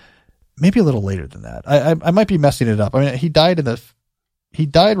period, maybe a little later than that. I might be messing it up. I mean, he died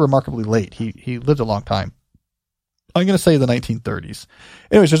remarkably late. He lived a long time. I'm going to say the 1930s.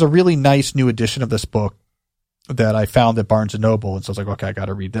 Anyways, there's a really nice new edition of this book that I found at Barnes and Noble. And so I was like, okay, I got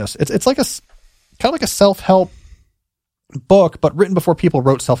to read this. It's like kind of like a self-help book, but written before people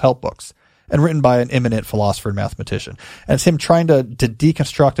wrote self-help books, and written by an eminent philosopher and mathematician. And it's him trying to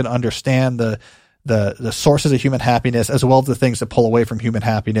deconstruct and understand the sources of human happiness, as well as the things that pull away from human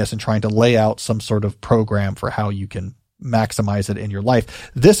happiness, and trying to lay out some sort of program for how you can maximize it in your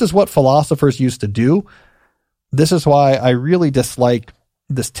life. This is what philosophers used to do. This is why I really dislike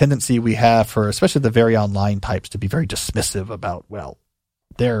this tendency we have for, especially the very online types, to be very dismissive about, well,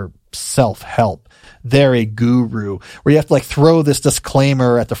 they're self-help. They're a guru, where you have to like throw this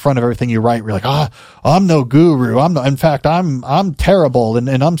disclaimer at the front of everything you write. We're like, I'm no guru. In fact, I'm terrible.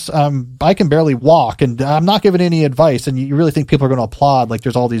 And I can barely walk, and I'm not giving any advice. And you really think people are going to applaud? Like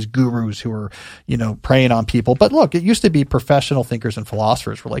there's all these gurus who are, preying on people. But look, it used to be professional thinkers and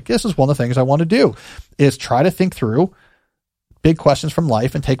philosophers were like, this is one of the things I want to do, is try to think through big questions from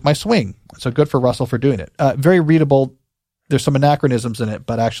life and take my swing. So good for Russell for doing it. Very readable. There's some anachronisms in it,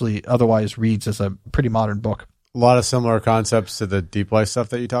 but actually otherwise reads as a pretty modern book. A lot of similar concepts to the deep life stuff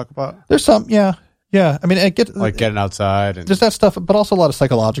that you talk about. There's some, yeah. I mean, like getting outside, and there's that stuff, but also a lot of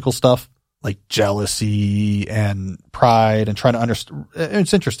psychological stuff like jealousy and pride, and trying to understand.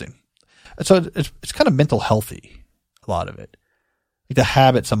 It's interesting. So it's kind of mental healthy, a lot of it. the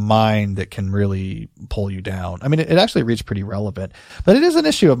habits of mind that can really pull you down. I mean, it actually reads pretty relevant, but it is an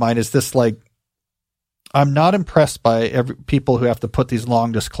issue of mine. Is this like, I'm not impressed by people who have to put these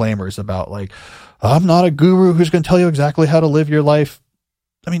long disclaimers about like, I'm not a guru who's going to tell you exactly how to live your life.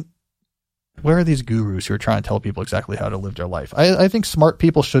 I mean, where are these gurus who are trying to tell people exactly how to live their life? I think smart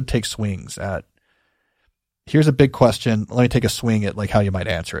people should take swings at, here's a big question. Let me take a swing at like how you might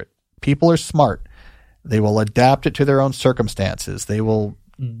answer it. People are smart. They will adapt it to their own circumstances. They will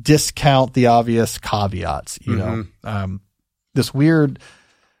discount the obvious caveats, you know, this weird,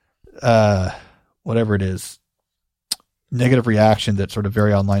 whatever it is, negative reaction that sort of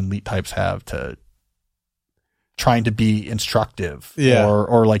very online elite types have to trying to be instructive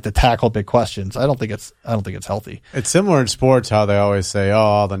or like to tackle big questions. I don't think it's healthy. It's similar in sports, how they always say,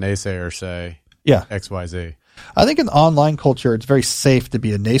 all the naysayers say X, Y, Z. I think in online culture, it's very safe to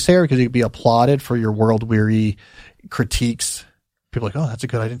be a naysayer because you can be applauded for your world-weary critiques. People are like, oh, that's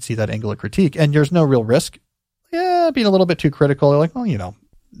I didn't see that angle of critique. And there's no real risk. Yeah, being a little bit too critical. They're like, well, you know,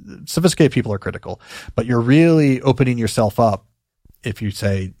 sophisticated people are critical. But you're really opening yourself up if you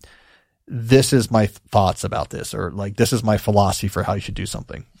say, this is my thoughts about this, or like, this is my philosophy for how you should do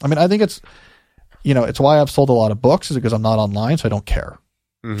something. I mean, I think it's, you know, it's why I've sold a lot of books is because I'm not online, so I don't care.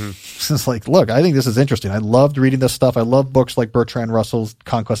 It's like, look, I think this is interesting. I loved reading this stuff. I love books like Bertrand Russell's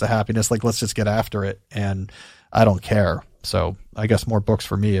Conquest of Happiness. Like, let's just get after it. And I don't care. So I guess more books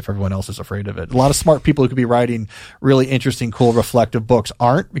for me if everyone else is afraid of it. A lot of smart people who could be writing really interesting, cool, reflective books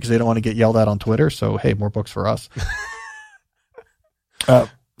aren't because they don't want to get yelled at on Twitter. So, hey, more books for us.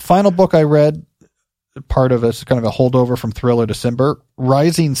 Final book I read, part of it's kind of a holdover from Thriller December,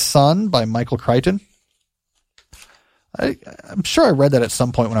 Rising Sun by Michael Crichton. I'm sure I read that at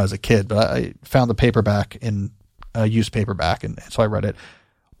some point when I was a kid, but I found the paperback in a used paperback, and so I read it.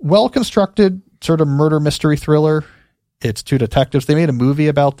 Well-constructed sort of murder mystery thriller. It's two detectives. They made a movie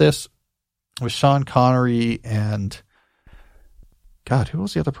about this with Sean Connery and, God, who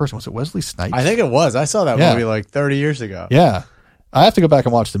was the other person? Was it Wesley Snipes? I think it was. I saw that movie like 30 years ago. Yeah. I have to go back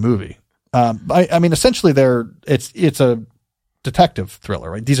and watch the movie. I mean, essentially it's a detective thriller,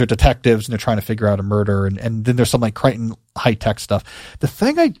 right? These are detectives and they're trying to figure out a murder. And then there's some like Crichton high tech stuff. The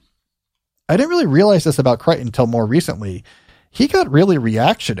thing I didn't really realize this about Crichton until more recently. He got really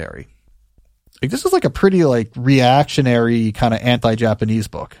reactionary. Like, this is like a pretty like reactionary kind of anti-Japanese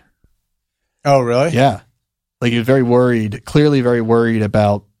book. Oh, really? Yeah. Like, he was very worried, clearly very worried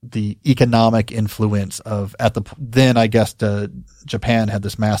about the economic influence of then I guess Japan had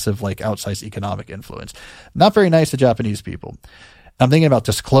this massive like outsized economic influence. Not very nice to Japanese people. I'm thinking about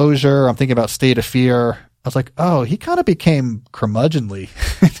Disclosure. I'm thinking about State of Fear. I was like, oh, he kind of became curmudgeonly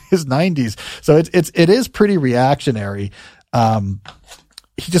in his 90s. So it is pretty reactionary.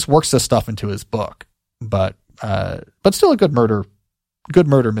 He just works this stuff into his book, but still a good murder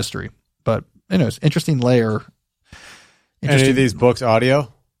mystery. But anyways, interesting layer. Any of these books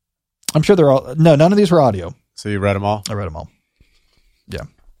audio? I'm sure none of these were audio. So you read them all? I read them all. Yeah.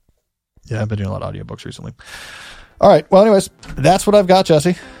 Yeah, I've been doing a lot of audiobooks recently. All right. Well, anyways, that's what I've got,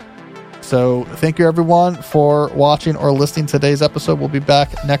 Jesse. So thank you, everyone, for watching or listening to today's episode. We'll be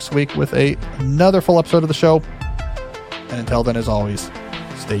back next week with another full episode of the show. And until then, as always,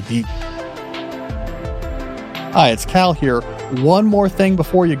 stay deep. Hi, it's Cal here. One more thing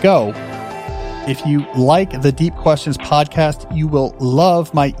before you go. If you like the Deep Questions podcast, you will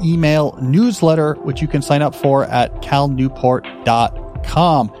love my email newsletter, which you can sign up for at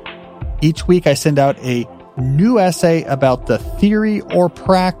calnewport.com. Each week, I send out a new essay about the theory or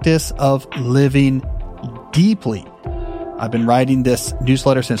practice of living deeply. I've been writing this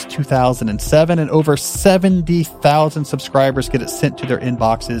newsletter since 2007, and over 70,000 subscribers get it sent to their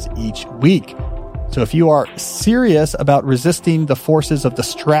inboxes each week. So if you are serious about resisting the forces of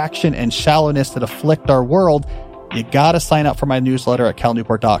distraction and shallowness that afflict our world, you got to sign up for my newsletter at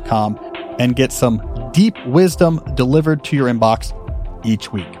calnewport.com and get some deep wisdom delivered to your inbox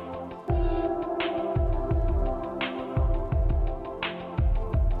each week.